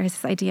midwifery care is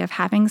this idea of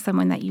having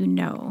someone that you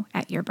know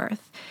at your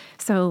birth.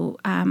 So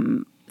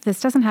this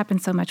doesn't happen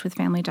so much with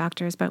family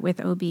doctors, but with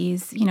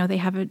OBs, you know, they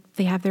have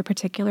their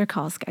particular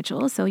call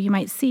schedule. So you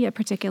might see a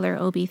particular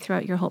OB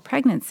throughout your whole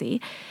pregnancy,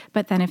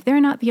 but then if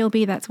they're not the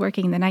OB that's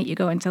working the night you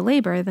go into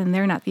labor, then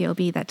they're not the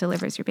OB that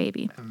delivers your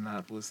baby. And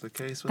that was the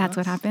case with That's us.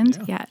 what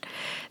happened. Yeah.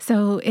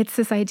 So it's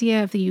this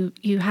idea of you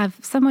have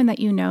someone that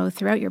you know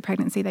throughout your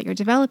pregnancy that you're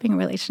developing a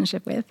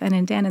relationship with. And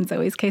in Dan and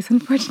Zoe's case,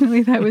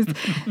 unfortunately, that was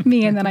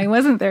me, and then I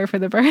wasn't there for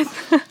the birth.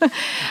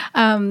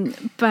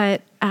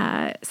 But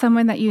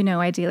someone that you know,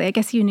 ideally, I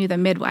guess you knew the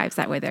midwives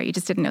that were there. You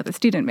just didn't know the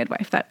student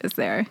midwife that was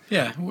there.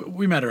 Yeah,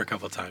 we met her a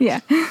couple of times. Yeah.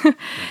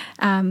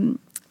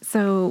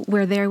 So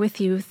we're there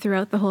with you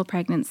throughout the whole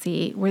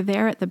pregnancy. We're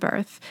there at the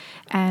birth,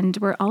 and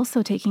we're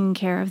also taking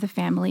care of the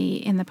family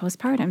in the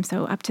postpartum,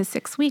 so up to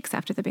 6 weeks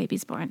after the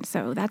baby's born.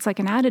 So that's like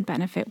an added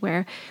benefit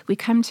where we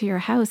come to your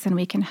house and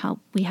we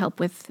help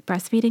with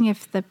breastfeeding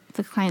if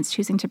the client's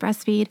choosing to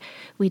breastfeed.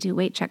 We do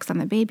weight checks on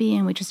the baby,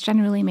 and we just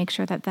generally make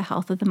sure that the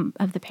health of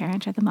the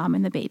parent or the mom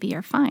and the baby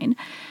are fine,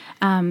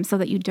 so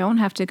that you don't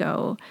have to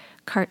go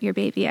cart your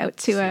baby out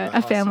to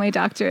a family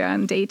doctor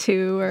on day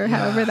 2 or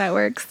however that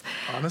works.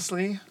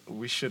 Honestly,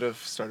 we should have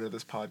started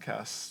this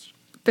podcast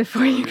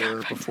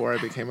Before I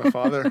became a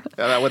father.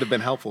 That would have been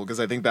helpful, because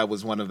I think that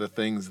was one of the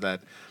things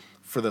that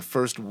for the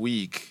first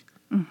week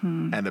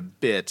and a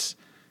bit,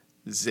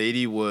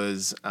 Zadie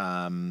was,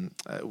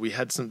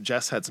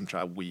 Jess had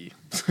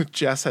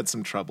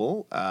some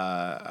trouble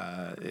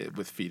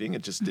with feeding.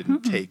 It just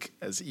didn't take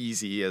as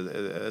easy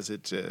as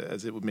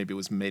it maybe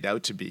was made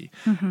out to be.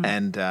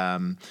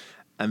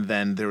 And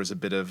then there was a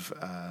bit of,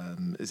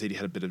 Zadie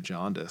had a bit of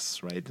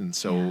jaundice, right? And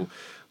so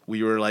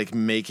we were like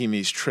making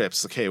these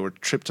trips. Okay, we're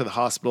trip to the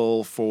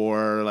hospital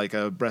for like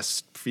a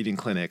breastfeeding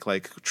clinic,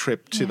 like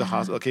trip to the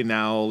hospital. Okay,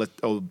 now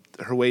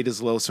her weight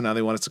is low, so now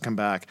they want us to come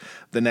back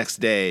the next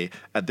day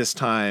at this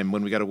time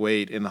when we got to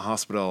wait in the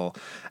hospital.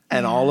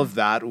 And all of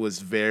that was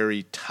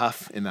very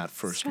tough in that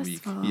first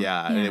week.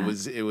 Yeah, and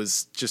it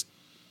was just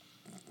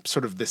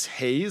sort of this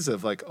haze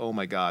of like, oh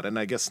my God. And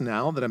I guess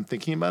now that I'm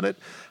thinking about it,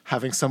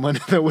 having someone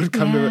that would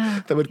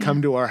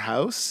come to our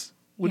house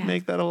would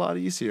make that a lot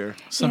easier.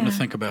 Something to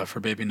think about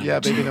for baby number 2. Yeah,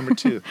 baby number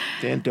 2.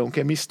 Dan, don't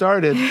get me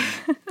started.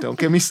 Don't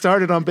get me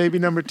started on baby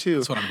number 2.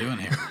 That's what I'm doing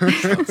here.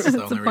 That's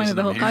the point of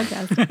the whole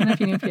podcast. I don't know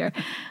if you knew, Pierre.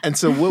 And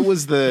so what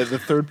was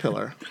the third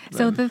pillar?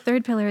 So the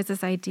third pillar is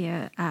this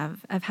idea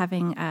of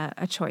having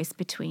a choice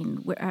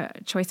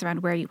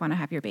around where you want to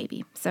have your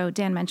baby. So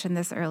Dan mentioned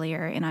this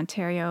earlier. In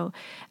Ontario,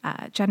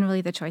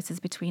 generally the choice is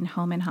between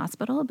home and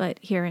hospital, but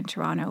here in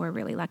Toronto, we're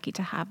really lucky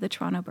to have the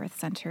Toronto Birth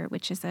Centre,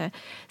 which is a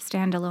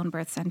standalone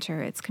birth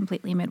center. It's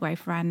completely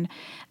midwife run,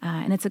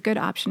 and it's a good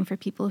option for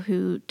people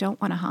who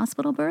don't want a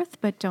hospital birth,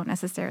 but don't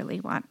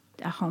necessarily want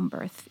a home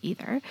birth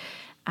either.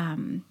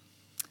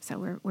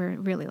 So we're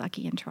really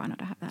lucky in Toronto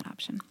to have that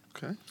option.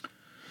 Okay.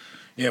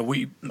 Yeah,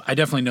 I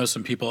definitely know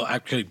some people.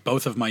 Actually,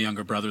 both of my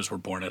younger brothers were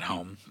born at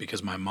home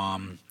because my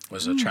mom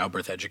was a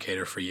childbirth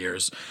educator for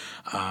years.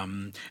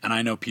 And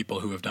I know people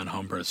who have done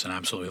home births and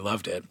absolutely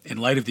loved it. In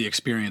light of the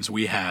experience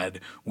we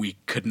had, we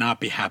could not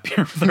be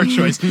happier with our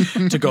choice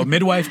to go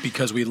midwife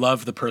because we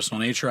love the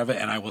personal nature of it.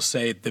 And I will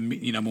say,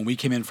 when we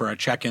came in for our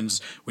check-ins,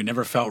 we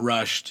never felt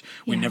rushed.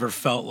 We never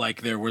felt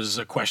like there was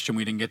a question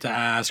we didn't get to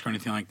ask or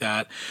anything like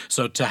that.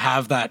 So to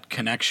have that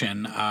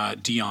connection,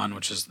 Dion,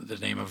 which is the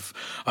name of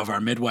our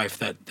midwife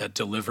that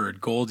delivered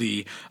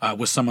Goldie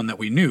was someone that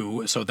we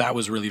knew. So that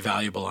was really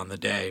valuable on the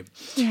day.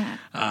 Yeah.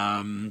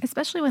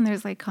 Especially when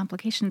there's like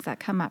complications that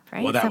come up,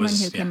 right? Well, that Someone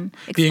was who can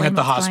explain being at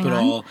the what's going on.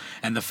 hospital,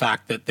 and the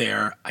fact that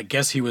I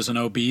guess he was an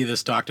OB,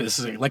 this doctor. This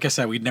is, like I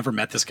said, we'd never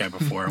met this guy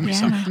before. And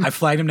I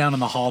flagged him down in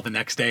the hall the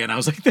next day, and I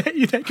was like,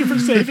 thank you for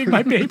saving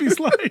my baby's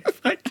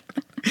life. Like,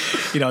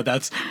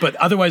 but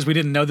otherwise we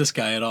didn't know this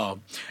guy at all.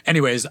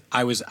 Anyways,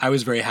 I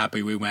was very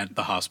happy we went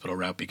the hospital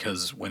route,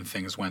 because when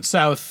things went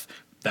south,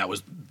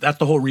 that's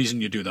the whole reason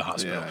you do the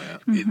hospital.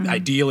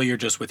 Ideally, you're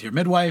just with your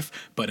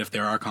midwife, but if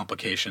there are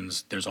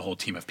complications, there's a whole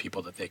team of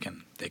people that they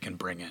can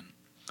bring in.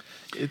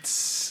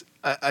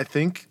 I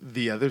think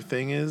the other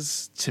thing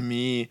is, to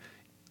me,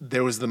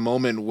 there was the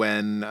moment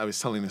when I was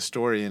telling the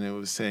story, and it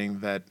was saying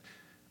that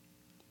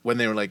when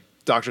they were like,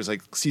 doctors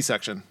like,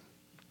 C-section,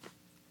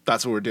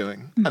 that's what we're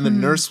doing. And the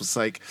nurse was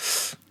like,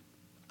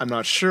 I'm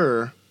not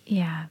sure.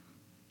 Yeah.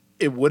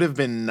 It would have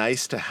been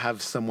nice to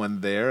have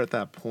someone there at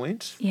that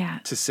point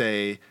to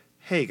say,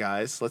 hey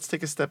guys, let's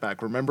take a step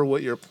back. Remember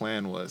what your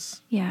plan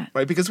was. Yeah.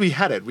 Right? Because we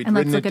had it. We'd and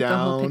written let's it look down.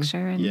 at the whole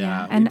picture.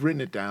 And, we'd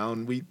written it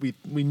down.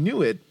 We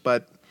knew it,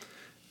 but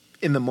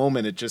in the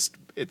moment it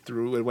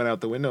went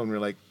out the window, and we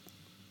were like,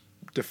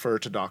 defer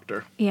to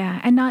doctor. Yeah,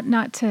 and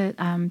not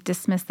to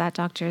dismiss that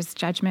doctor's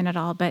judgment at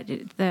all, but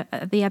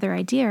the other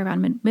idea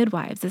around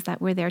midwives is that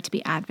we're there to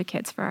be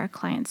advocates for our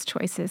clients'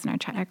 choices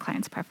and our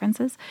clients'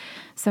 preferences.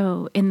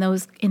 So in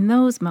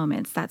those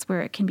moments, that's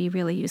where it can be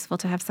really useful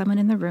to have someone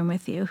in the room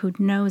with you who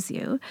knows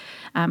you,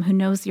 who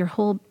knows your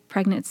whole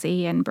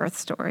pregnancy and birth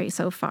story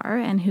so far,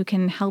 and who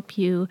can help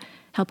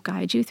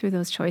guide you through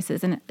those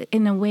choices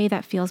in a way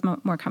that feels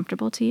more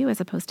comfortable to you,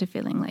 as opposed to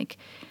feeling like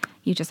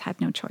you just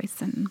had no choice.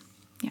 And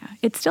yeah,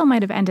 it still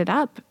might have ended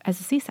up as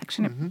a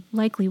C-section. It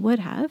likely would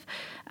have.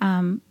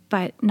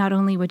 But not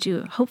only would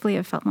you hopefully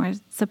have felt more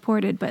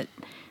supported, but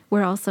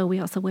we also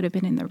would have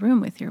been in the room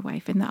with your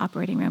wife in the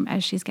operating room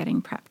as she's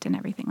getting prepped and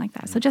everything like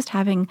that. So just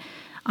having,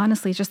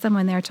 honestly, just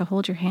someone there to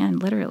hold your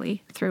hand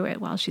literally through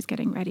it while she's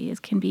getting ready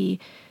can be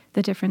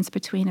the difference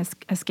between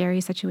a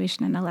scary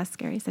situation and a less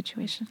scary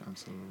situation.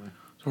 Absolutely.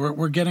 So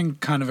we're getting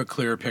kind of a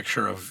clearer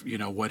picture of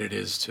what it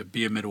is to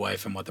be a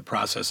midwife and what the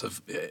process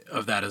of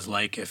that is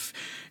like if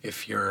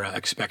you're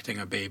expecting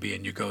a baby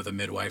and you go the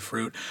midwife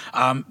route.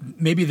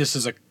 Maybe this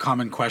is a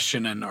common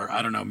question, or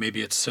I don't know,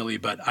 maybe it's silly,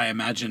 but I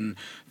imagine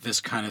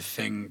this kind of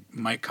thing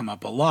might come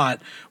up a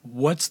lot.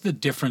 What's the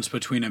difference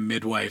between a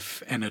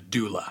midwife and a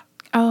doula?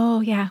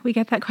 Oh, yeah, we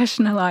get that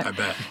question a lot. I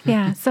bet.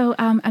 Yeah, so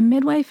a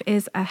midwife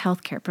is a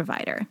healthcare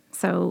provider.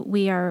 So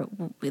we are,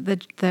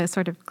 the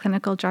sort of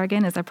clinical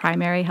jargon is a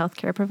primary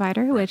healthcare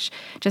provider, which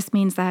just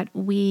means that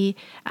we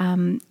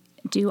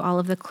do all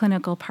of the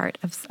clinical part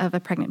of a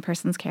pregnant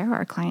person's care or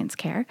our client's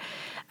care.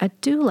 A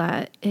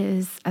doula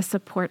is a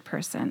support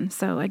person.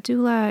 So a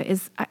doula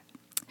is,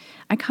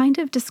 I kind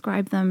of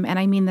describe them, and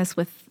I mean this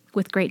with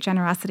great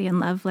generosity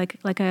and love,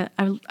 like a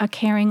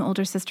caring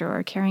older sister or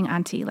a caring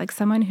auntie, like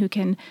someone who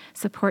can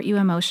support you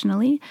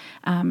emotionally.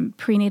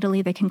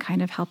 Prenatally, they can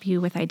kind of help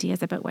you with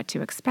ideas about what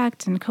to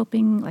expect and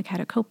coping, like how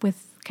to cope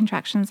with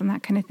contractions and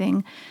that kind of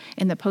thing.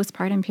 In the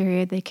postpartum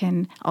period, they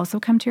can also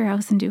come to your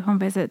house and do home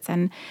visits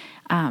and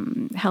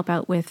help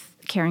out with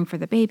caring for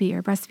the baby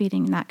or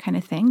breastfeeding and that kind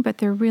of thing. But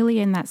they're really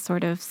in that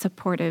sort of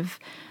supportive,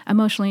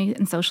 emotionally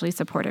and socially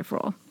supportive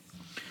role.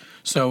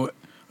 So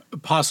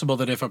possible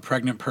that if a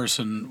pregnant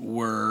person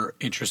were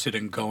interested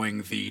in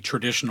going the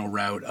traditional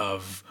route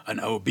of an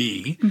OB,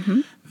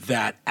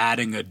 that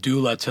adding a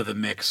doula to the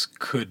mix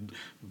could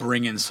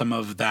bring in some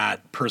of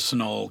that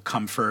personal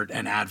comfort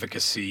and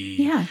advocacy.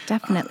 Yeah,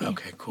 definitely.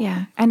 Okay, cool.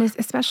 Yeah, and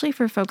especially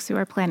for folks who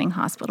are planning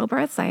hospital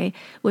births, I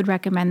would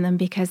recommend them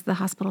because the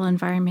hospital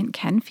environment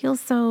can feel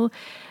so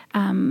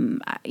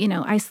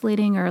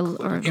isolating or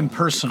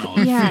impersonal.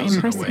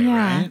 Impersonal.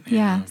 Right?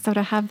 Yeah. So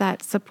to have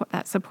that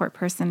support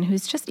person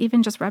who's just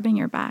rubbing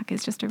your back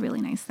is just a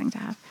really nice thing to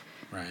have.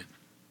 Right.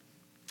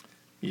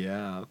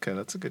 Yeah. Okay.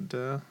 That's a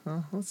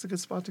good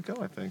spot to go,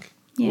 I think.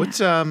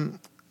 Yeah.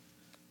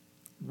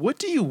 What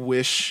do you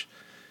wish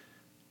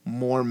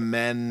more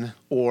men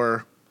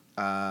or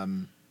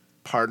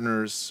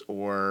partners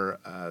or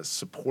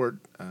support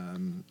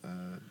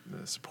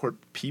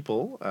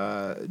people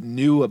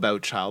knew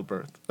about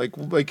childbirth?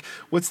 Like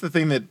what's the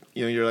thing that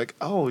you're like,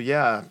 oh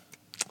yeah,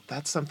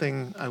 that's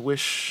something I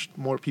wish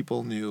more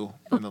people knew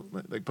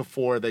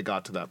before they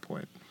got to that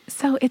point?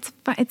 So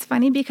it's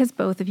funny because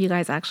both of you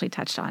guys actually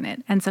touched on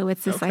it, and so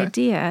it's this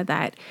idea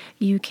that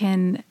you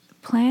can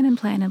plan and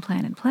plan and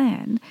plan and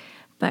plan,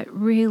 but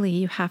really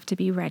you have to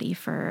be ready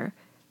for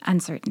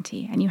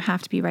uncertainty and you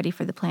have to be ready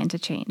for the plan to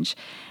change.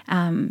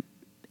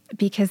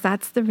 Because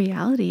that's the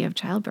reality of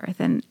childbirth.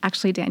 And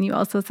actually, Dan, you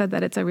also said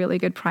that it's a really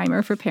good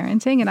primer for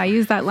parenting. And I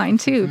use that line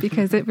too,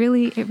 because it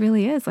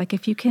really is. Like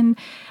if you can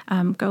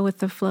go with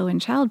the flow in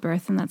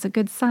childbirth, and that's a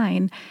good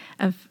sign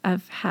of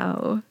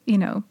how,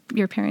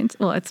 your parents,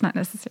 well, it's not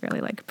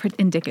necessarily like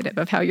indicative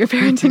of how your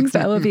parenting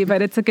style will be,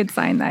 but it's a good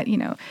sign that,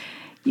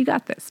 You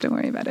got this. Don't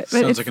worry about it. But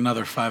Sounds it's- like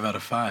another 5 out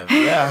of 5.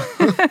 Yeah.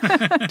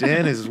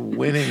 Dan is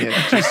winning it,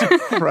 just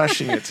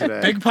crushing it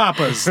today. Big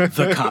Papa's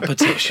the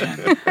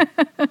competition.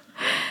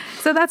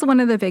 So that's one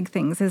of the big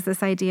things, is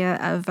this idea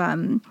of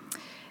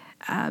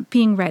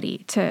being ready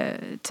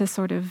to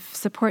sort of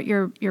support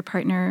your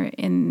partner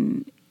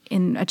in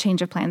a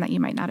change of plan that you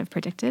might not have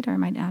predicted or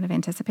might not have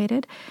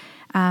anticipated.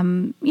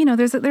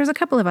 There's a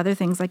couple of other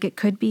things. Like, it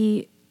could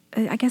be,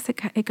 I guess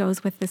it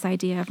goes with this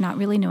idea of not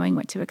really knowing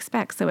what to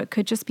expect. So it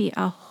could just be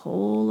a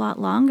whole lot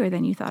longer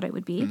than you thought it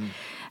would be.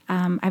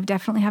 I've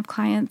definitely have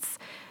clients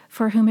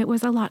for whom it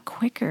was a lot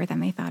quicker than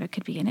they thought it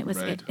could be, and it was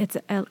Right.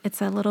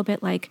 it's a little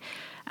bit like.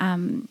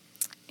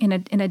 In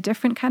a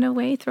different kind of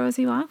way, throws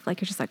you off. Like,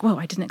 you're just like, whoa,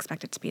 I didn't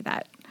expect it to be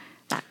that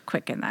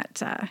quick and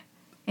that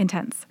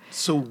intense.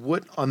 So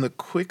what, on the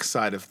quick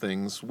side of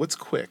things, what's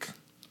quick?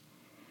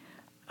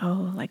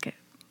 Oh, like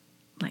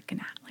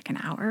an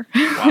hour,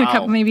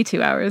 Wow. maybe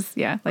 2 hours.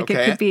 Yeah, like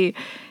Okay.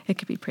 it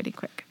could be pretty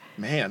quick.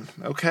 Man,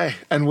 okay.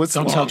 And what's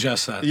Don't long? tell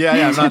Jess that. Yeah,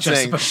 I'm not Jess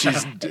saying about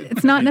she's.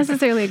 It's not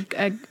necessarily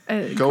a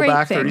Go great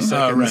back thing. 30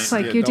 seconds. right. It's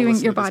like Yeah, you're don't doing,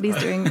 listen your to this body's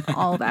part. doing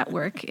all that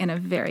work in a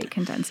very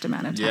condensed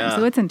amount of time. Yeah.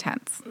 So it's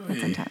intense.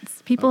 It's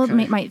intense. People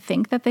Okay. might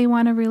think that they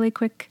want a really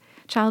quick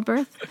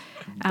childbirth,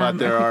 But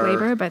there or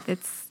quick are- labor, but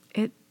it's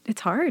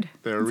hard.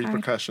 There are It's hard.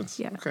 repercussions.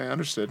 Yeah. Okay,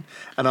 understood.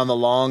 And on the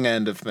long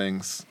end of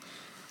things,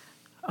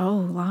 Oh,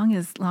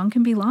 long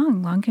can be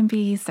long. Long can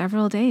be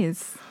several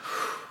days.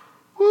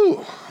 whew,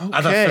 okay.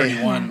 I thought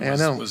 31 Yeah, I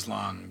know. was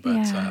long, but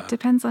Yeah,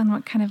 depends on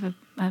what kind of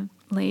a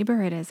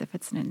labor it is. If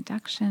it's an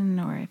induction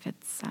or if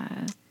it's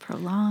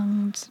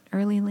prolonged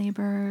early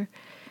labor.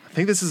 I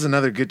think this is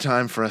another good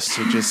time for us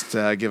to just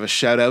give a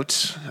shout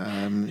out.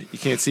 You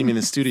can't see me in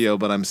the studio,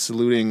 but I'm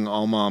saluting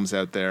all moms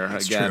out there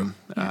again.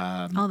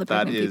 All the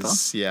pregnant people.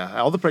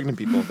 Yeah, all the pregnant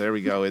people. There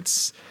we go.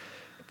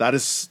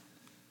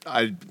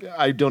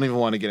 I don't even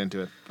want to get into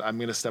it. I'm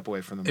going to step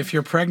away from them. if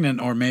you're pregnant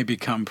or may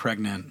become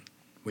pregnant,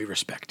 we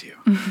respect you.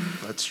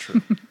 That's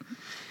true.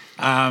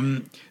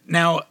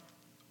 Now,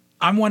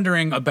 I'm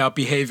wondering about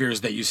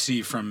behaviors that you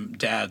see from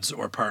dads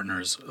or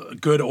partners,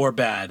 good or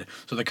bad.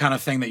 So the kind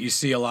of thing that you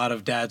see a lot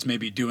of dads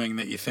maybe doing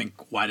that you think,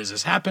 why does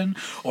this happen?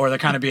 Or the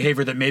kind of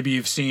behavior that maybe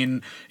you've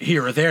seen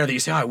here or there that you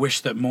say, oh, I wish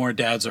that more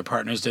dads or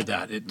partners did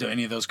that. Do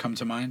any of those come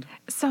to mind?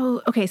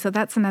 So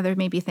that's another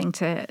maybe thing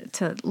to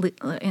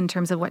in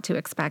terms of what to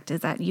expect, is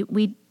that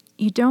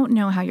you don't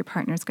know how your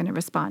partner is going to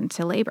respond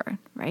to labor,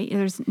 right?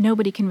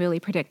 Nobody can really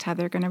predict how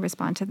they're going to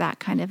respond to that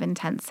kind of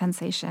intense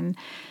sensation,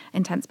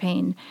 intense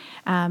pain.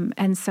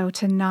 And so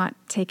to not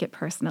take it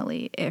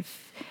personally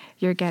if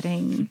you're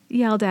getting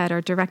yelled at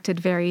or directed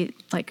very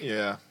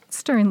Yeah.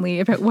 sternly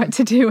about what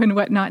to do and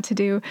what not to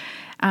do.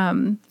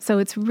 So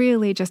it's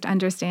really just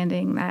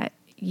understanding that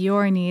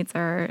your needs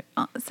are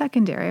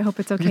secondary. I hope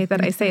it's okay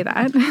that I say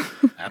that.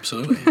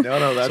 Absolutely.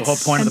 No, that's the whole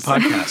point of the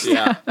podcast.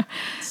 Yeah.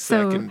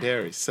 So-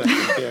 Secondary.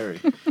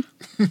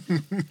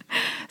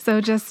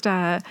 So just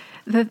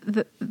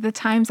the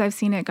times I've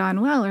seen it gone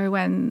well are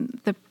when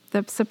the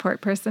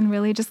support person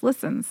really just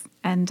listens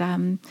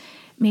and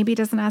maybe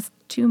doesn't ask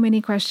too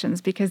many questions,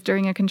 because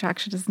during a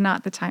contraction is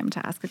not the time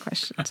to ask a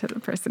question to the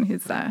person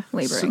who's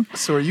laboring.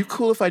 So are you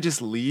cool if I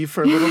just leave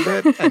for a little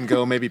bit and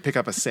go maybe pick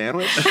up a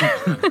sandwich?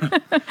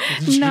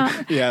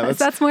 Yeah,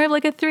 That's more of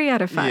like a 3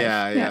 out of 5.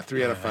 Yeah,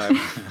 3 out of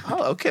 5.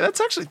 Oh, okay.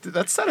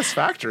 That's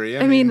satisfactory.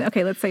 I mean,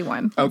 okay, let's say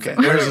 1. okay.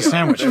 Where's the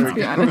sandwich from?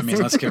 be I honest. mean,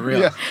 let's get real.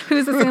 Yeah.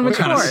 Who's the sandwich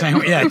Kind of for?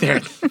 sandwich. Yeah,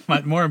 there.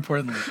 But more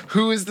importantly,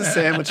 Who is the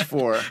sandwich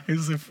for?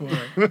 who's it for?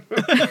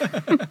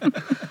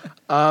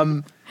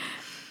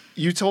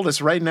 You told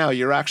us right now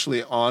you're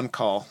actually on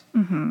call.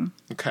 Mm-hmm.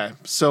 Okay.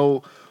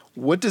 So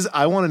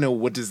I want to know,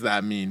 what does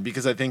that mean?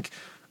 Because I think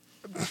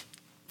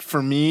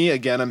for me,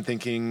 again, I'm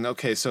thinking,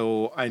 okay,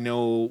 so I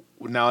know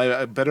now I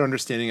have a better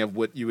understanding of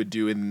what you would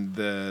do in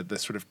the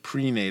sort of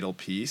prenatal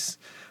piece,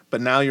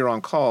 but now you're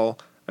on call.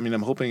 I mean,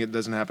 I'm hoping it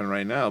doesn't happen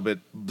right now, but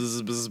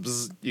buzz, buzz,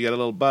 buzz, you got a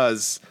little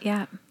buzz.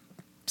 Yeah.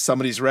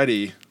 Somebody's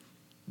ready.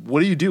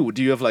 What do you do?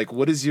 Do you have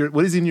what is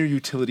in your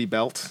utility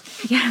belt?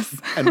 Yes.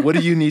 And what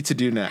do you need to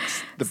do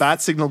next? The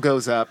bat signal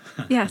goes up.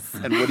 Yes.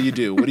 And what do you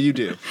do? What do you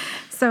do?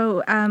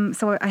 So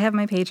I have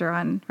my pager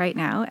on right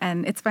now,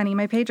 and it's funny,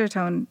 my pager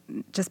tone,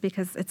 just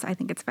because I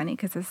think it's funny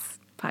because this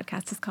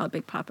podcast is called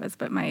Big Papa's,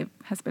 but my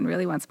husband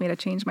really wants me to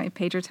change my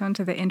pager tone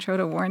to the intro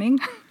to warning.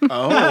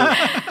 Oh,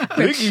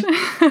 Which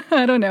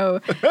I don't know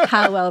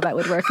how well that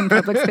would work in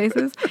public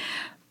spaces.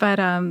 But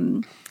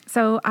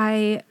so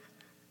I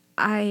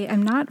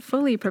am not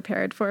fully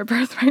prepared for a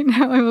birth right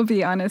now, I will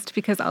be honest,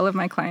 because all of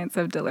my clients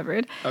have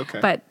delivered. Okay.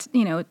 But,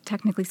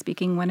 technically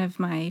speaking, one of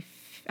my,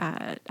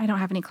 I don't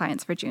have any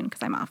clients for June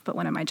because I'm off, but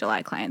one of my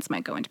July clients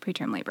might go into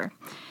preterm labor.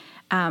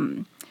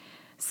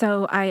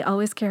 So I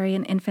always carry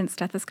an infant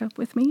stethoscope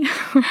with me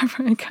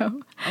wherever I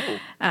go.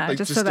 like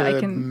just so that I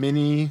can...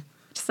 mini.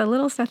 Just a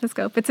little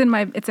stethoscope. It's in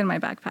my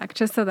backpack,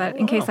 just so that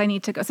in case I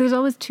need to go. So there's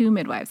always 2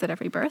 midwives at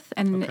every birth,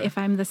 and if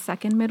I'm the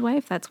second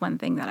midwife, that's one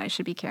thing that I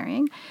should be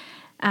carrying.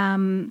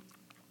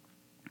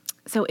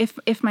 So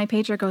if my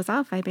pager goes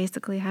off, I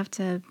basically have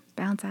to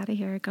bounce out of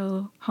here,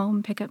 go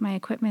home, pick up my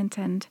equipment,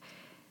 and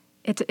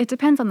it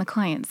depends on the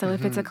client. So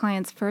if it's a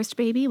client's first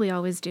baby, we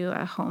always do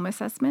a home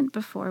assessment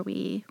before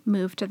we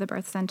move to the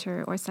birth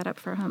center or set up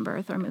for a home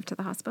birth or move to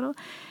the hospital.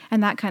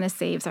 And that kind of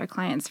saves our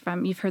clients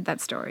from, you've heard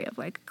that story of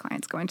like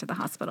clients going to the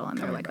hospital and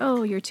they're like,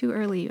 oh, you're too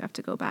early, you have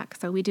to go back.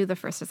 So we do the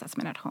first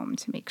assessment at home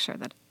to make sure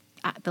that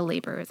the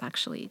labor is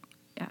actually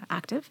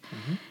active.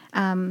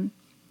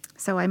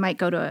 So I might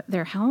go to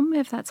their home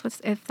if that's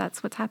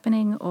what's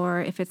happening,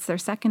 or if it's their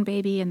second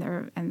baby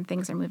and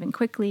things are moving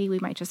quickly, we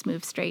might just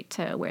move straight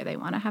to where they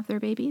want to have their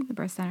baby, the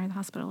birth center, the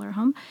hospital, or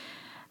home.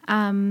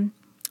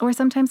 Or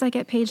sometimes I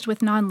get paged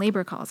with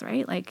non-labor calls,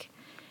 right? Like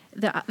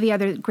the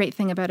other great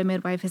thing about a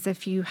midwife is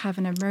if you have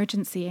an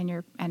emergency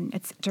and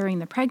it's during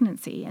the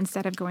pregnancy,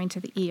 instead of going to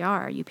the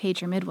ER, you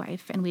page your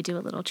midwife and we do a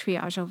little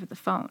triage over the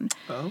phone.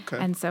 Oh, okay.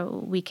 And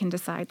so we can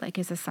decide, like,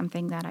 is this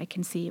something that I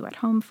can see you at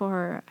home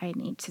for, I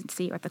need to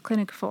see you at the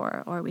clinic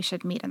for, or we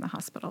should meet in the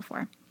hospital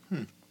for?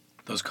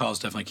 Those calls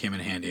definitely came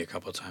in handy a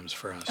couple of times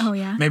for us. Oh,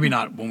 yeah? Maybe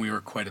not when we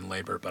were quite in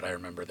labor, but I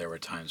remember there were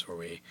times where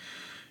we,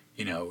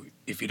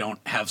 if you don't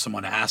have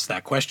someone to ask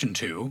that question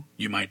to,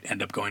 you might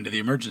end up going to the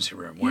emergency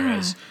room.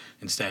 Whereas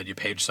instead you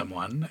page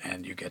someone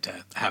and you get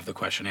to have the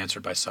question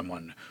answered by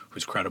someone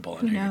who's credible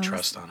and who you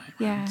trust on it. Right?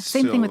 Yeah.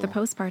 Same thing with the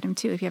postpartum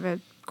too. If you have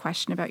a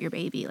question about your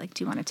baby, like,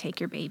 do you want to take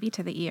your baby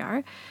to the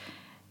ER?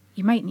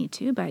 You might need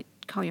to, but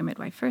call your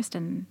midwife first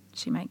and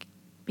she might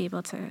be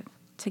able to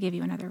give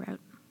you another route.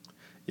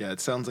 Yeah,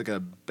 it sounds like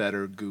a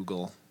better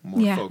Google,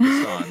 more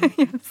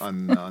focused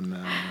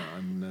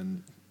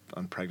on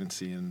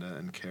pregnancy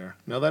and care.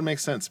 No, that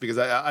makes sense, because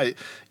I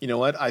you know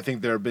what, I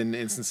think there have been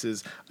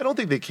instances, I don't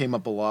think they came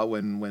up a lot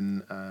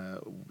when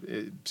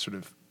sort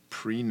of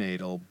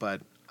prenatal, but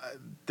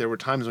there were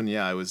times when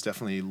I was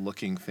definitely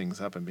looking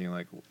things up and being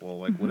like, well,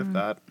 like what if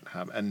that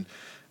happened?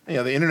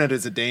 And the internet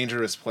is a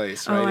dangerous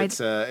place, right? It's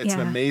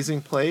an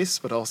amazing place,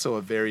 but also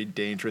a very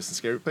dangerous and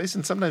scary place.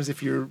 And sometimes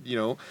if you're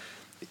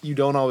you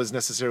don't always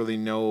necessarily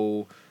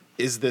know,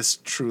 is this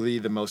truly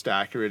the most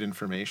accurate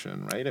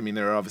information, right? I mean,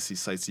 there are obviously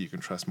sites that you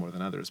can trust more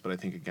than others, but I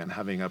think, again,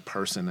 having a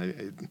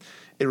person,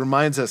 it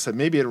reminds us, that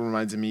maybe it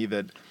reminds me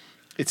that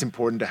it's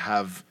important to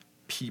have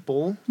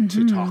people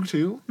to talk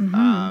to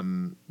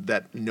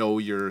that know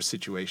your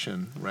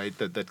situation, right?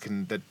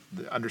 That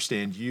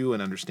understand you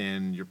and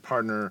understand your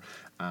partner,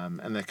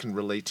 and that can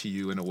relate to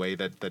you in a way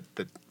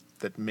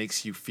that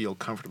makes you feel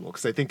comfortable.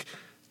 Because I think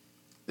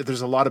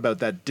there's a lot about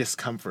that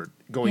discomfort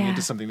going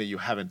into something that you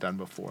haven't done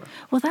before.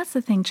 Well, that's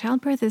the thing.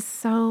 Childbirth is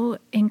so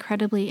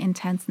incredibly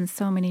intense in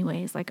so many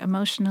ways, like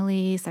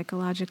emotionally,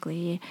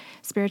 psychologically,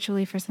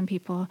 spiritually for some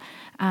people,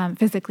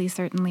 physically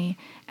certainly.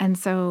 And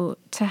so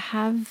to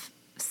have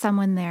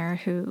someone there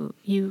who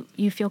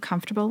you feel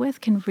comfortable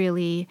with can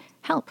really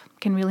help,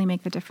 can really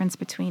make the difference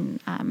between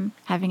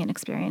having an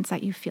experience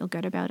that you feel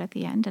good about at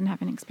the end and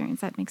having an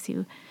experience that makes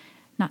you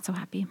not so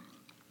happy.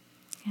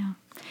 Yeah.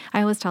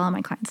 I always tell all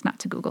my clients not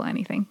to Google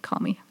anything. Call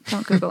me.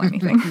 Don't Google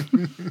anything.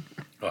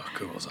 Oh,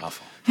 Google's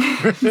awful.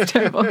 It's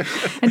terrible.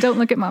 And don't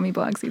look at mommy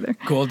blogs either.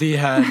 Goldie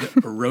had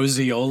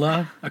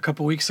roseola a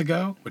couple weeks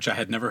ago, which I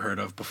had never heard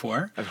of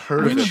before. I've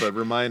heard of it, but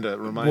remind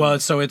Well,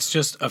 so it's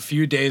just a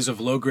few days of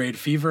low-grade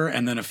fever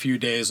and then a few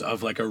days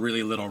of like a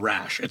really little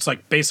rash. It's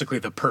like basically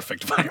the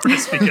perfect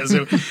virus, because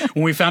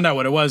when we found out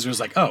what it was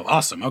like, oh,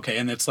 awesome, okay.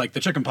 And it's like the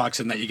chicken pox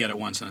in that you get it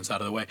once and it's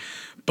out of the way.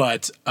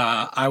 But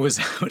I was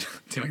out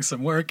doing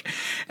some work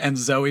and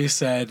Zoe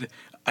said,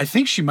 I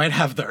think she might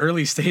have the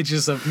early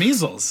stages of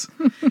measles.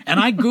 And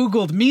I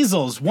Googled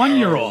measles,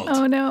 1-year-old.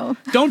 Oh, no.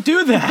 Don't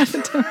do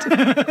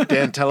that.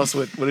 Dan, tell us,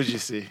 what did you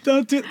see?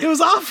 It was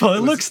awful.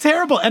 It looks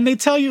terrible. And they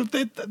tell you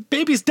that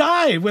babies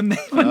die when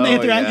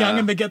they're young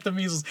and they get the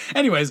measles.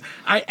 Anyways,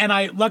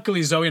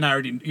 luckily Zoe and I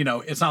already,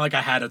 it's not like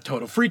I had a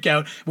total freak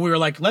out. But we were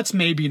like, let's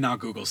maybe not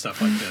Google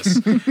stuff like this.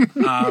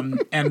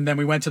 And then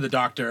we went to the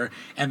doctor,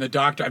 and the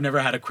doctor, I've never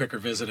had a quicker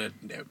visit,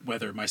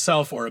 whether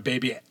myself or a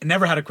baby,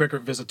 never had a quicker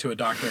visit to a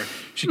doctor.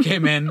 She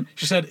came in,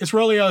 she said, it's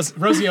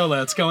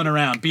roseola, it's going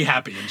around, be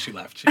happy. And she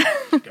left. She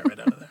got right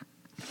out of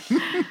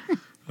there.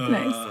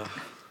 Nice.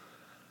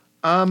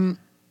 I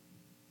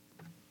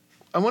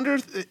wonder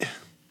if,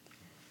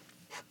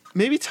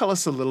 maybe tell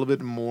us a little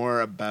bit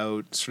more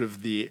about sort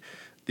of the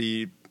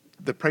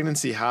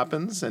pregnancy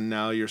happens, and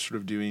now you're sort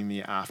of doing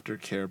the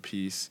aftercare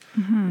piece.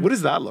 What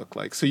does that look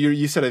like? So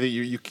you said, I think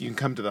you can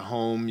come to the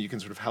home, you can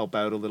sort of help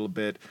out a little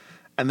bit,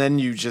 and then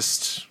you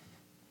just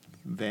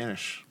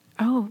vanish.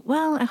 Oh,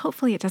 well,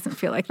 hopefully it doesn't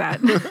feel like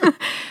that.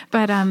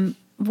 But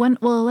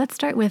let's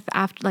start with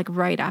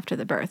right after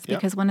the birth,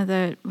 because one of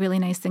the really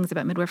nice things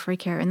about midwifery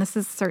care, and this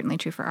is certainly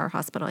true for our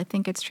hospital, I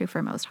think it's true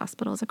for most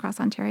hospitals across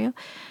Ontario,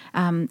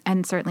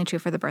 and certainly true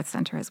for the birth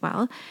center as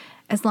well.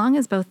 As long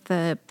as both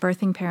the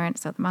birthing parent,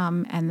 so the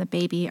mom, and the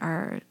baby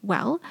are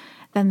well,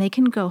 then they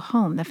can go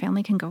home. The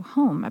family can go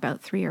home about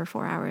 3 or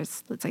 4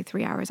 hours, let's say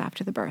 3 hours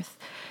after the birth.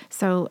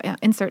 So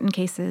in certain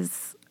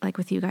cases, like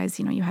with you guys,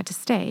 you had to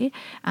stay.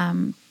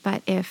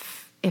 But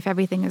if if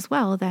everything is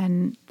well,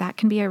 then that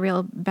can be a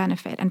real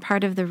benefit. And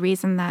part of the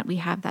reason that we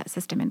have that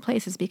system in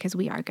place is because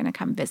we are going to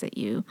come visit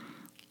you,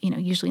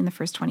 usually in the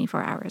first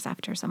 24 hours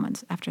after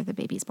the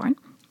baby's born.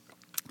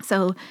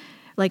 So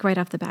like right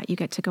off the bat, you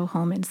get to go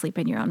home and sleep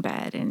in your own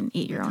bed and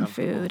eat your own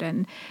food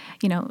and,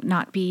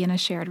 not be in a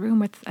shared room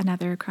with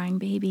another crying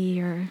baby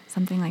or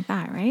something like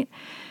that, right?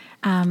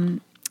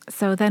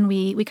 So then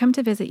we come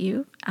to visit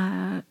you.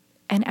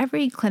 And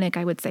every clinic,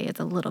 I would say, is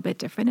a little bit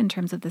different in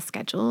terms of the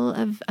schedule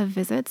of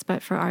visits.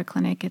 But for our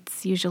clinic,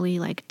 it's usually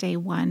like day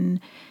one.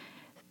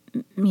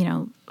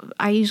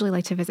 I usually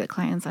like to visit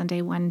clients on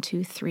day 1,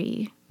 2,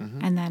 3,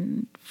 and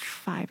then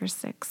 5 or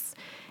 6,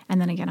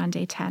 and then again on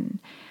day 10.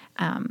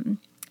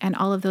 And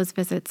all of those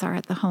visits are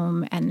at the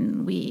home,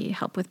 and we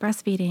help with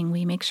breastfeeding.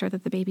 We make sure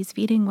that the baby's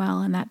feeding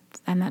well, and that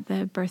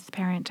the birth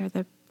parent or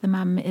the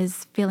mom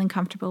is feeling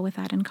comfortable with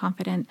that and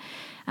confident.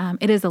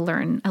 It is a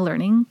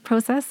learning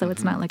process, so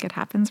it's not like it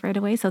happens right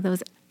away. So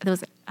those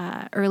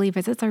early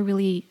visits are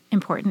really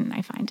important,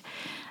 I find.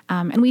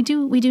 And we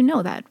do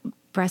know that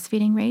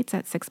breastfeeding rates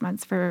at 6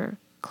 months for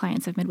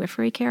clients of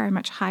midwifery care are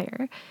much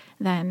higher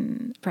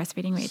than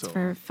breastfeeding rates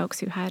for folks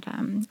who had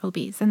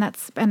OBs. And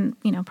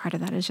part of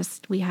that is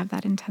just we have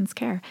that intense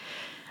care.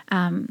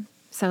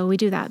 So we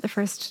do that the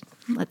first,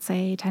 let's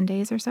say, 10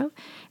 days or so.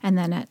 And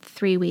then at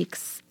 3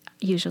 weeks,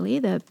 usually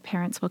the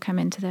parents will come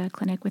into the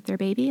clinic with their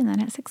baby, and then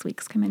at 6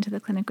 weeks come into the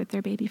clinic with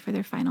their baby for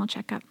their final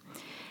checkup.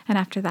 And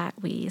after that,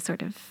 we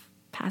sort of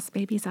pass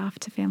babies off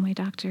to family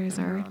doctors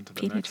or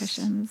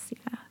pediatricians.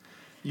 Yeah.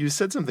 You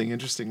said something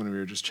interesting when we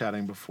were just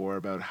chatting before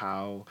about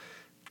how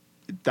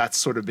that's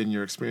sort of been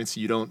your experience.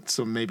 You don't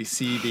maybe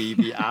see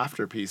the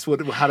after piece.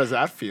 How does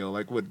that feel?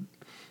 Like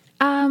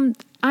I'm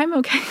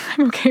okay.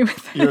 I'm okay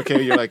with it. You're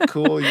okay. You're like,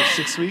 cool. You're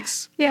 6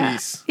 weeks. Yeah.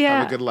 Peace. Yeah.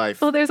 Have a good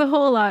life. Well, there's a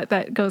whole lot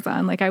that goes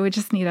on. Like I would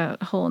just need a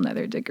whole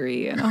nother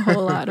degree and a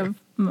whole lot of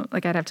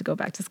I'd have to go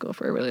back to school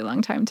for a really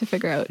long time to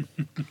figure out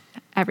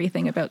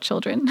everything about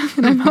children.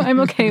 And I'm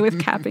okay with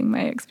capping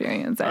my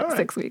experience at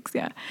 6 weeks.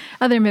 Yeah.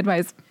 Other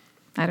midwives,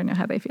 I don't know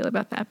how they feel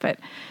about that, but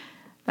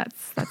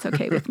that's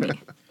okay with me.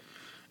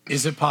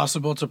 Is it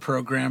possible to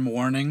program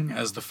warning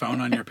as the phone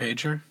on your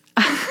pager?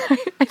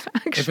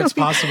 Actually, if it's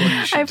possible,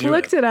 you should I've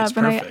looked it up,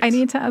 and I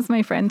need to ask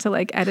my friend to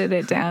edit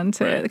it down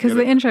to because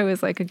the intro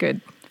is like a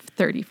good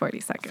 30, 40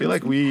 seconds. I feel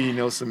like we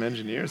know some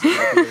engineers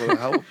that might be able to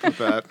help with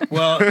that.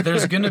 Well,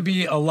 there's going to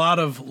be a lot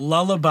of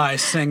lullaby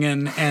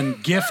singing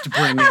and gift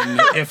bringing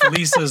if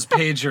Lisa's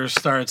pager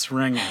starts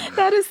ringing.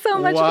 That is so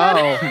much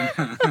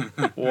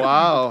better.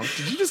 Wow.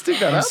 Did you just dig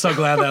that up? I'm so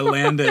glad that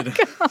landed.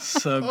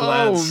 So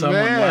glad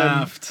someone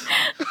laughed.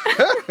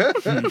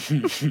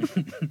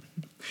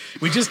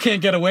 We just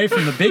can't get away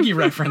from the Biggie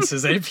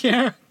references, eh,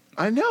 Pierre?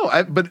 I know.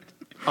 But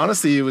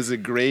honestly, it was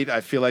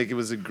I feel like it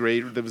was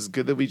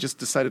good that we just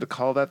decided to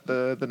call that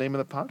the name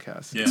of the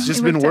podcast. Yeah. It's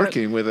just been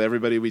working with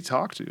everybody we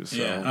talk to. So.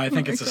 Yeah, I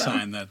think it's a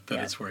sign that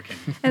it's working.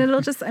 And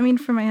it'll just,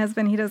 for my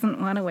husband, he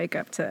doesn't want to wake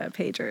up to a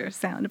pager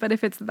sound. But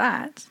if it's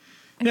that,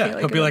 I feel like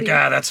he'll be like,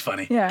 that's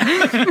funny. Yeah.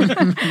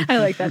 I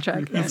like that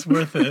track. It's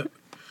worth it.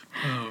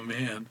 Oh,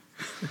 man.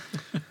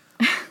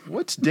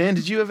 Dan,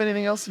 did you have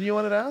anything else that you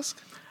wanted to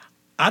ask?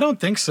 I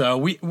don't think so.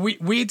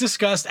 We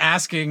discussed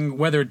asking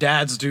whether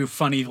dads do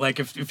funny,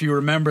 like if you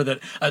remember that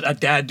a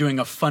dad doing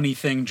a funny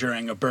thing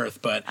during a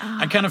birth, but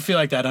I kind of feel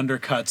like that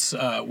undercuts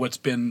what's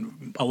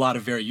been a lot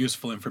of very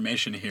useful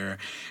information here.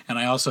 And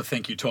I also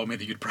think you told me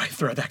that you'd probably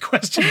throw that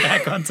question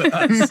back onto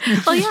us.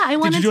 Well, yeah, I wanted to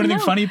know. Did you do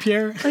anything funny,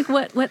 Pierre? Like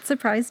what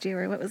surprised you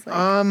or what was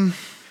like?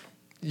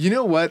 You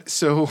know what?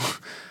 So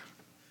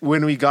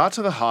when we got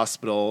to the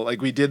hospital,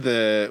 like we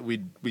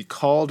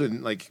called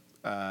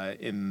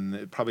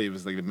and probably it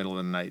was like the middle of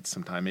the night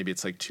sometime. Maybe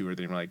it's like 2 or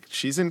 3. We're like,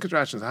 she's in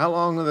contractions. How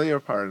long are they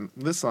apart? And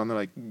this long. They're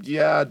like,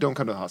 yeah, don't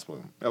come to the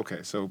hospital. Okay,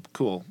 so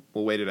cool.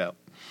 We'll wait it out.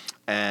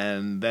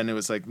 And then it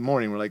was like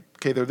morning. We're like,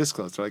 okay, they're this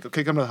close. They're like,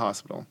 okay, come to the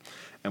hospital.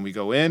 And we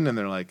go in and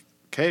they're like,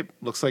 okay,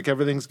 looks like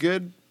everything's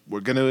good. We're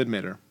going to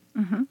admit her.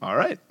 Mm-hmm. All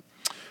right.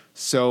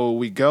 So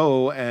we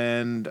go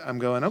and I'm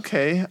going,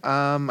 okay,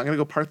 I'm going to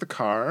go park the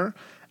car.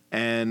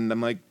 And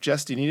I'm like,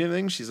 Jess, do you need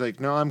anything? She's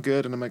like, no, I'm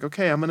good. And I'm like,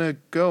 okay, I'm going to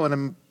go and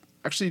I'm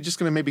actually just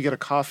going to maybe get a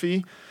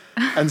coffee.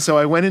 And so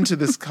I went into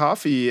this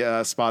coffee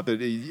spot that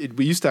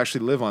we used to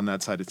actually live on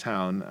that side of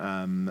town.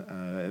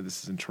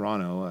 This is in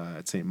Toronto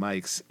at St.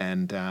 Mike's.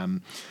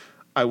 And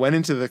I went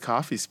into the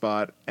coffee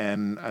spot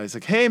and I was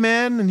like, hey,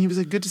 man. And he was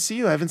like, good to see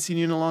you. I haven't seen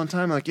you in a long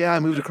time. I'm like, yeah, I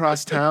moved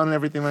across town and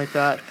everything like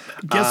that.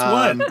 Guess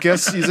what?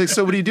 He's like,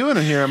 so what are you doing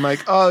in here? I'm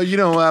like, oh,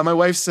 my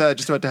wife's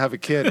just about to have a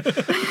kid.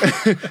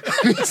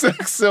 He's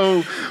like,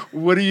 so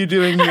what are you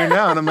doing here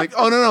now? And I'm like,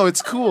 oh, no,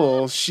 it's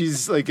cool.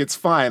 She's like, it's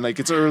fine. Like,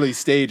 it's early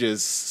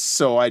stages.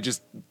 So I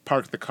just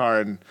parked the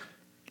car and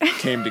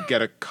came to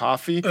get a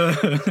coffee.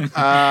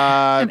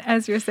 And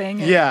as you're saying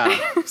it. Yeah.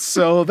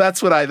 So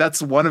that's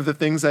one of the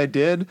things I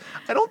did.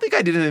 I don't think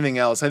I did anything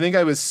else. I think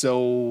I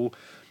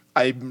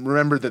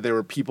remembered that there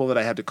were people that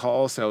I had to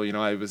call. So,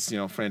 I was,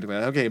 frantically,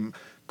 okay,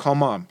 call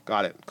mom.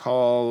 Got it.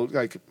 Call,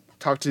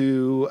 talk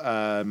to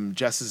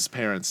Jess's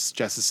parents,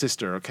 Jess's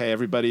sister. Okay,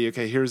 everybody.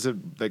 Okay, this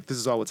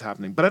is all what's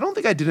happening. But I don't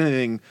think I did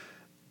anything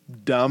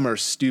dumb or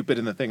stupid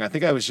in the thing. I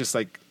think I was just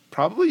like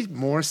probably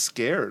more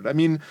scared. I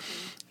mean,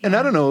 and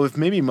I don't know if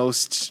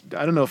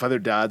I don't know if other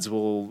dads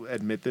will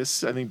admit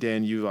this. I think,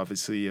 Dan, you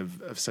obviously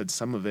have said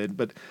some of it,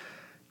 but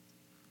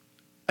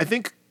I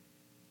think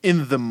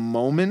in the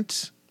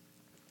moment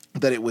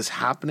that it was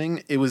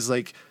happening, it was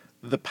like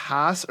the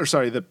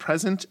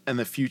present and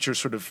the future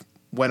sort of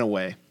went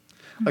away.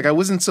 Like I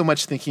wasn't so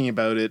much thinking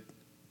about it,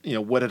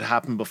 what had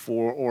happened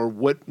before or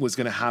what was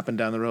going to happen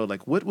down the road.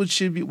 Like what will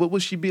she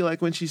be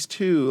like when she's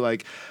 2?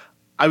 Like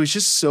I was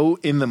just so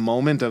in the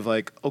moment of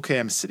like, okay,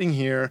 I'm sitting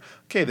here.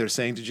 Okay, they're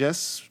saying to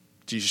Jess,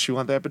 does she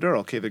want the epidural?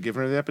 Okay, they're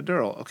giving her the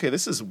epidural. Okay,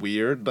 this is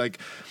weird. Like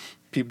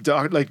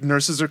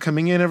nurses are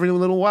coming in every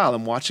little while.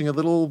 I'm watching a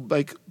little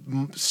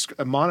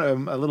a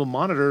little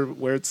monitor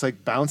where it's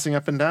like bouncing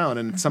up and down,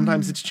 and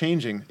sometimes it's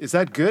changing. Is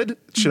that good?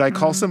 Should I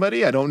call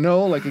somebody? I don't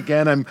know. Like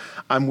again, I'm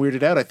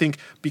weirded out. I think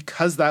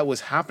because that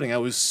was happening, I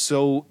was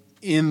so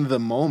in the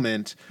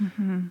moment.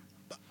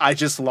 I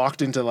just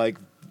locked into like,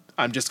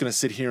 I'm just gonna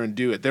sit here and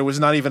do it. There was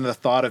not even the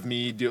thought of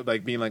me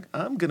being like,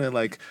 I'm gonna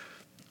like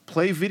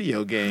play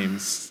video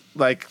games,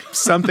 like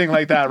something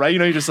like that, right?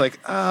 You're just like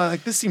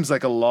this seems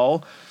like a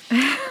lull.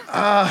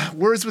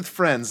 Words with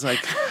friends, like,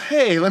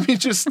 hey, let me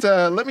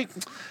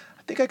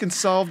I think I can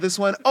solve this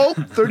one. Oh,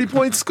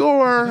 30-point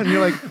score. And you're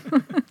like,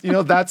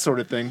 that sort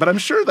of thing. But I'm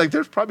sure like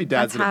there's probably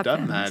dads that have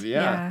done that.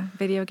 Yeah.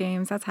 Video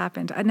games, that's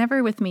happened.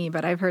 Never with me,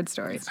 but I've heard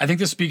stories. I think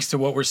this speaks to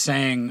what we're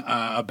saying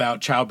about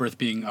childbirth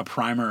being a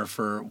primer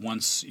for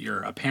once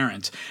you're a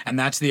parent. And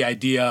that's the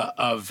idea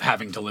of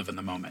having to live in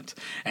the moment.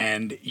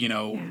 And,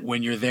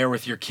 when you're there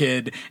with your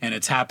kid and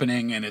it's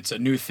happening and it's a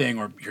new thing,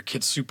 or your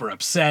kid's super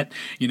upset,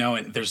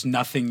 and there's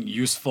nothing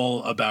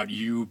useful about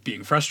you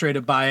being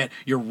frustrated by it,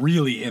 you're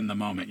really in the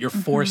moment. You're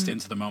forced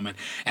into the moment.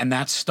 And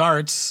that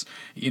starts,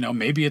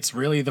 maybe it's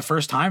really the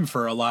first time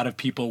for a lot of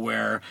people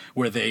where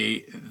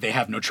they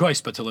have no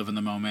choice but to live in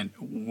the moment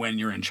when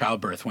you're in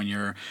childbirth, when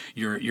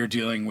you're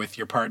dealing with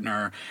your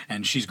partner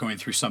and she's going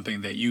through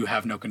something that you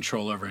have no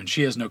control over and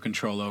she has no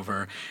control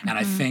over. And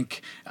I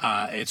think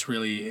it's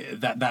really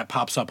that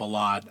pops up a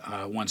lot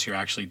once you're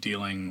actually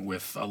dealing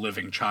with a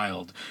living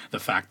child. The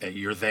fact that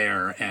you're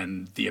there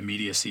and the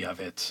immediacy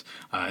of it,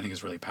 I think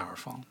is really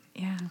powerful.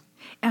 Yeah.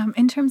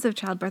 In terms of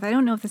childbirth, I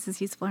don't know if this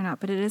is useful or not,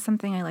 but it is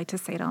something I like to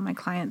say to all my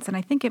clients, and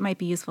I think it might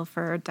be useful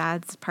for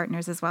dads,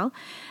 partners as well.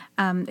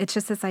 It's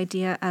just this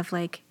idea of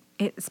like,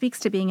 it speaks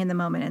to being in the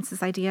moment. It's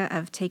this idea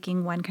of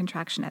taking one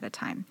contraction at a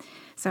time.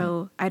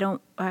 So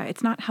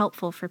it's not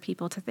helpful for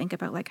people to think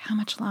about like, how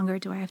much longer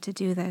do I have to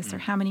do this? Or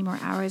how many more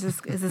hours is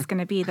this going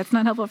to be? That's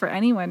not helpful for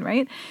anyone,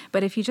 right?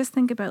 But if you just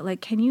think about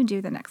like, can you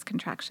do the next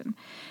contraction?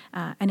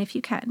 And if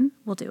you can,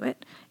 we'll do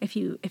it.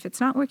 If it's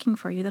not working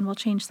for you, then we'll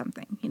change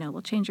something.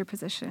 We'll change your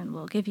position.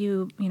 We'll give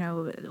you,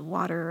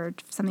 water or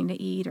something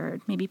to eat, or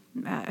maybe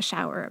a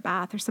shower or a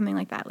bath or something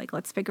like that. Like,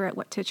 let's figure out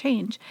what to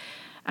change.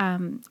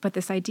 But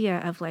this idea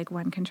of like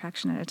one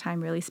contraction at a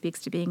time really speaks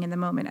to being in the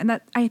moment. And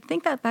that I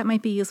think that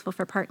might be useful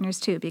for partners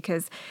too,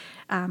 because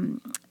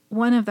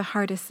one of the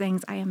hardest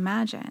things I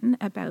imagine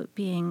about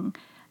being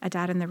a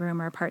dad in the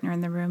room or a partner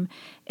in the room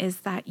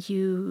is that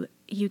you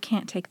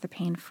can't take the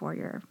pain for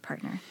your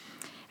partner.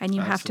 And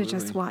you have to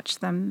just watch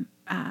them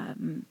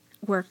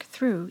work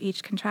through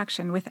each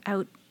contraction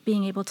without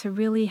being able to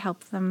really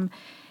help them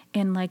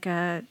in like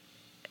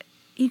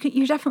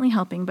you're definitely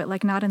helping, but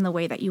like not in the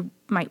way that you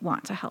might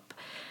want to help.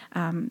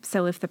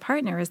 So if the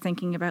partner is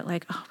thinking about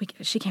like,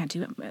 she can't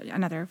do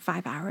another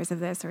 5 hours of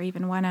this or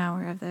even 1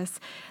 hour of this,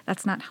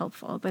 that's not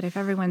helpful. But if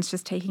everyone's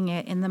just taking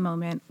it in the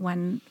moment,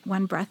 one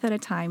breath at a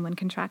time, one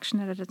contraction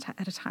at a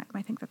time,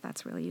 I think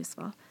that's really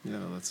useful. Yeah,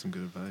 that's some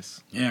good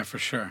advice. Yeah, for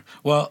sure.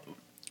 Well,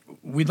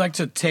 we'd like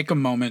to take a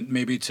moment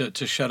maybe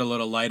to shed a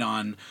little light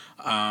on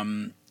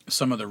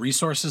some of the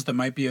resources that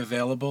might be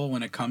available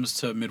when it comes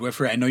to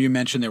midwifery. I know you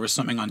mentioned there was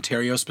something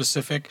Ontario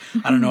specific.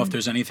 I don't know if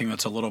there's anything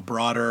that's a little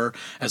broader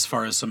as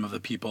far as some of the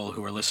people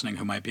who are listening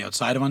who might be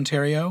outside of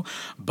Ontario,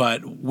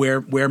 but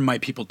where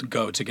might people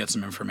go to get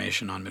some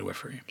information on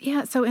midwifery?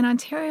 Yeah, so in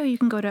Ontario, you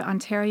can go to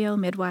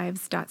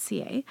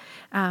ontariomidwives.ca,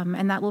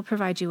 and that will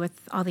provide you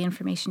with all the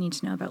information you need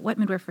to know about what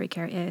midwifery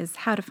care is,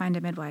 how to find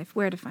a midwife,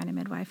 where to find a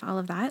midwife, all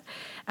of that.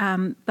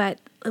 But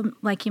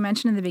like you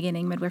mentioned in the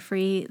beginning,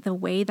 midwifery, the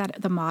way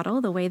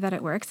that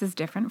it works is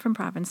different from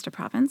province to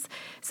province.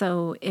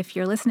 So if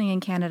you're listening in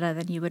Canada,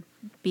 then you would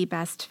be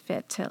best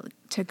fit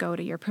to go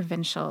to your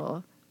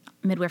provincial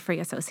midwifery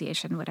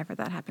association, whatever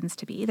that happens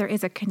to be. There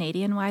is a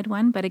Canadian-wide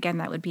one, but again,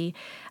 that would be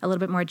a little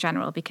bit more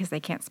general because they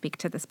can't speak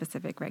to the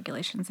specific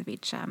regulations of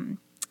each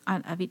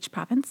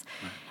province.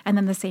 Right. And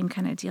then the same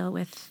kind of deal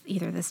with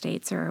either the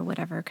States or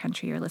whatever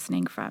country you're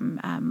listening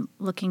from,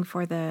 looking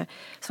for the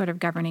sort of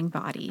governing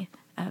body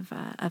of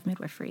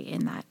midwifery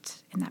in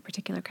that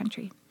particular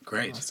country.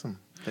 Great. Awesome.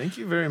 Thank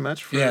you very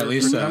much for, Yeah,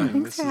 Lisa. for coming.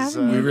 Thanks for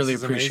having me. We really this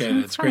is appreciate amazing.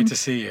 it. It's great to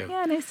see you.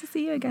 Yeah, nice to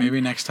see you again. Maybe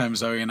next time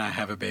Zoe and I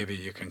have a baby,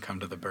 you can come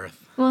to the birth.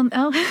 Well,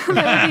 oh, that would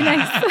be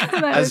nice.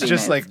 That As would be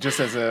just nice. like just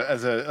as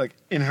a like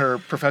in her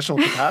professional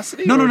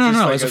capacity. No, or just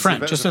like as a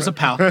friend, just as a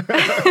pal.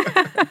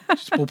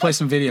 We'll play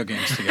some video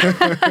games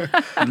together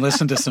and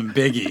listen to some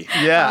Biggie.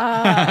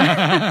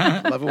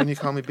 Yeah. Love it when you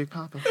call me Big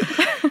Papa.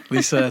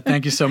 Lisa,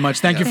 thank you so much.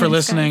 Thank you for Thanks,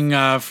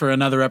 listening for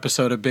another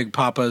episode of Big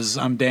Papas.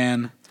 I'm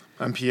Dan.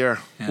 I'm Pierre.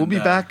 And, We'll be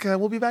back.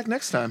 We'll be back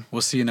next time.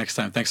 We'll see you next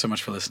time. Thanks so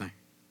much for listening.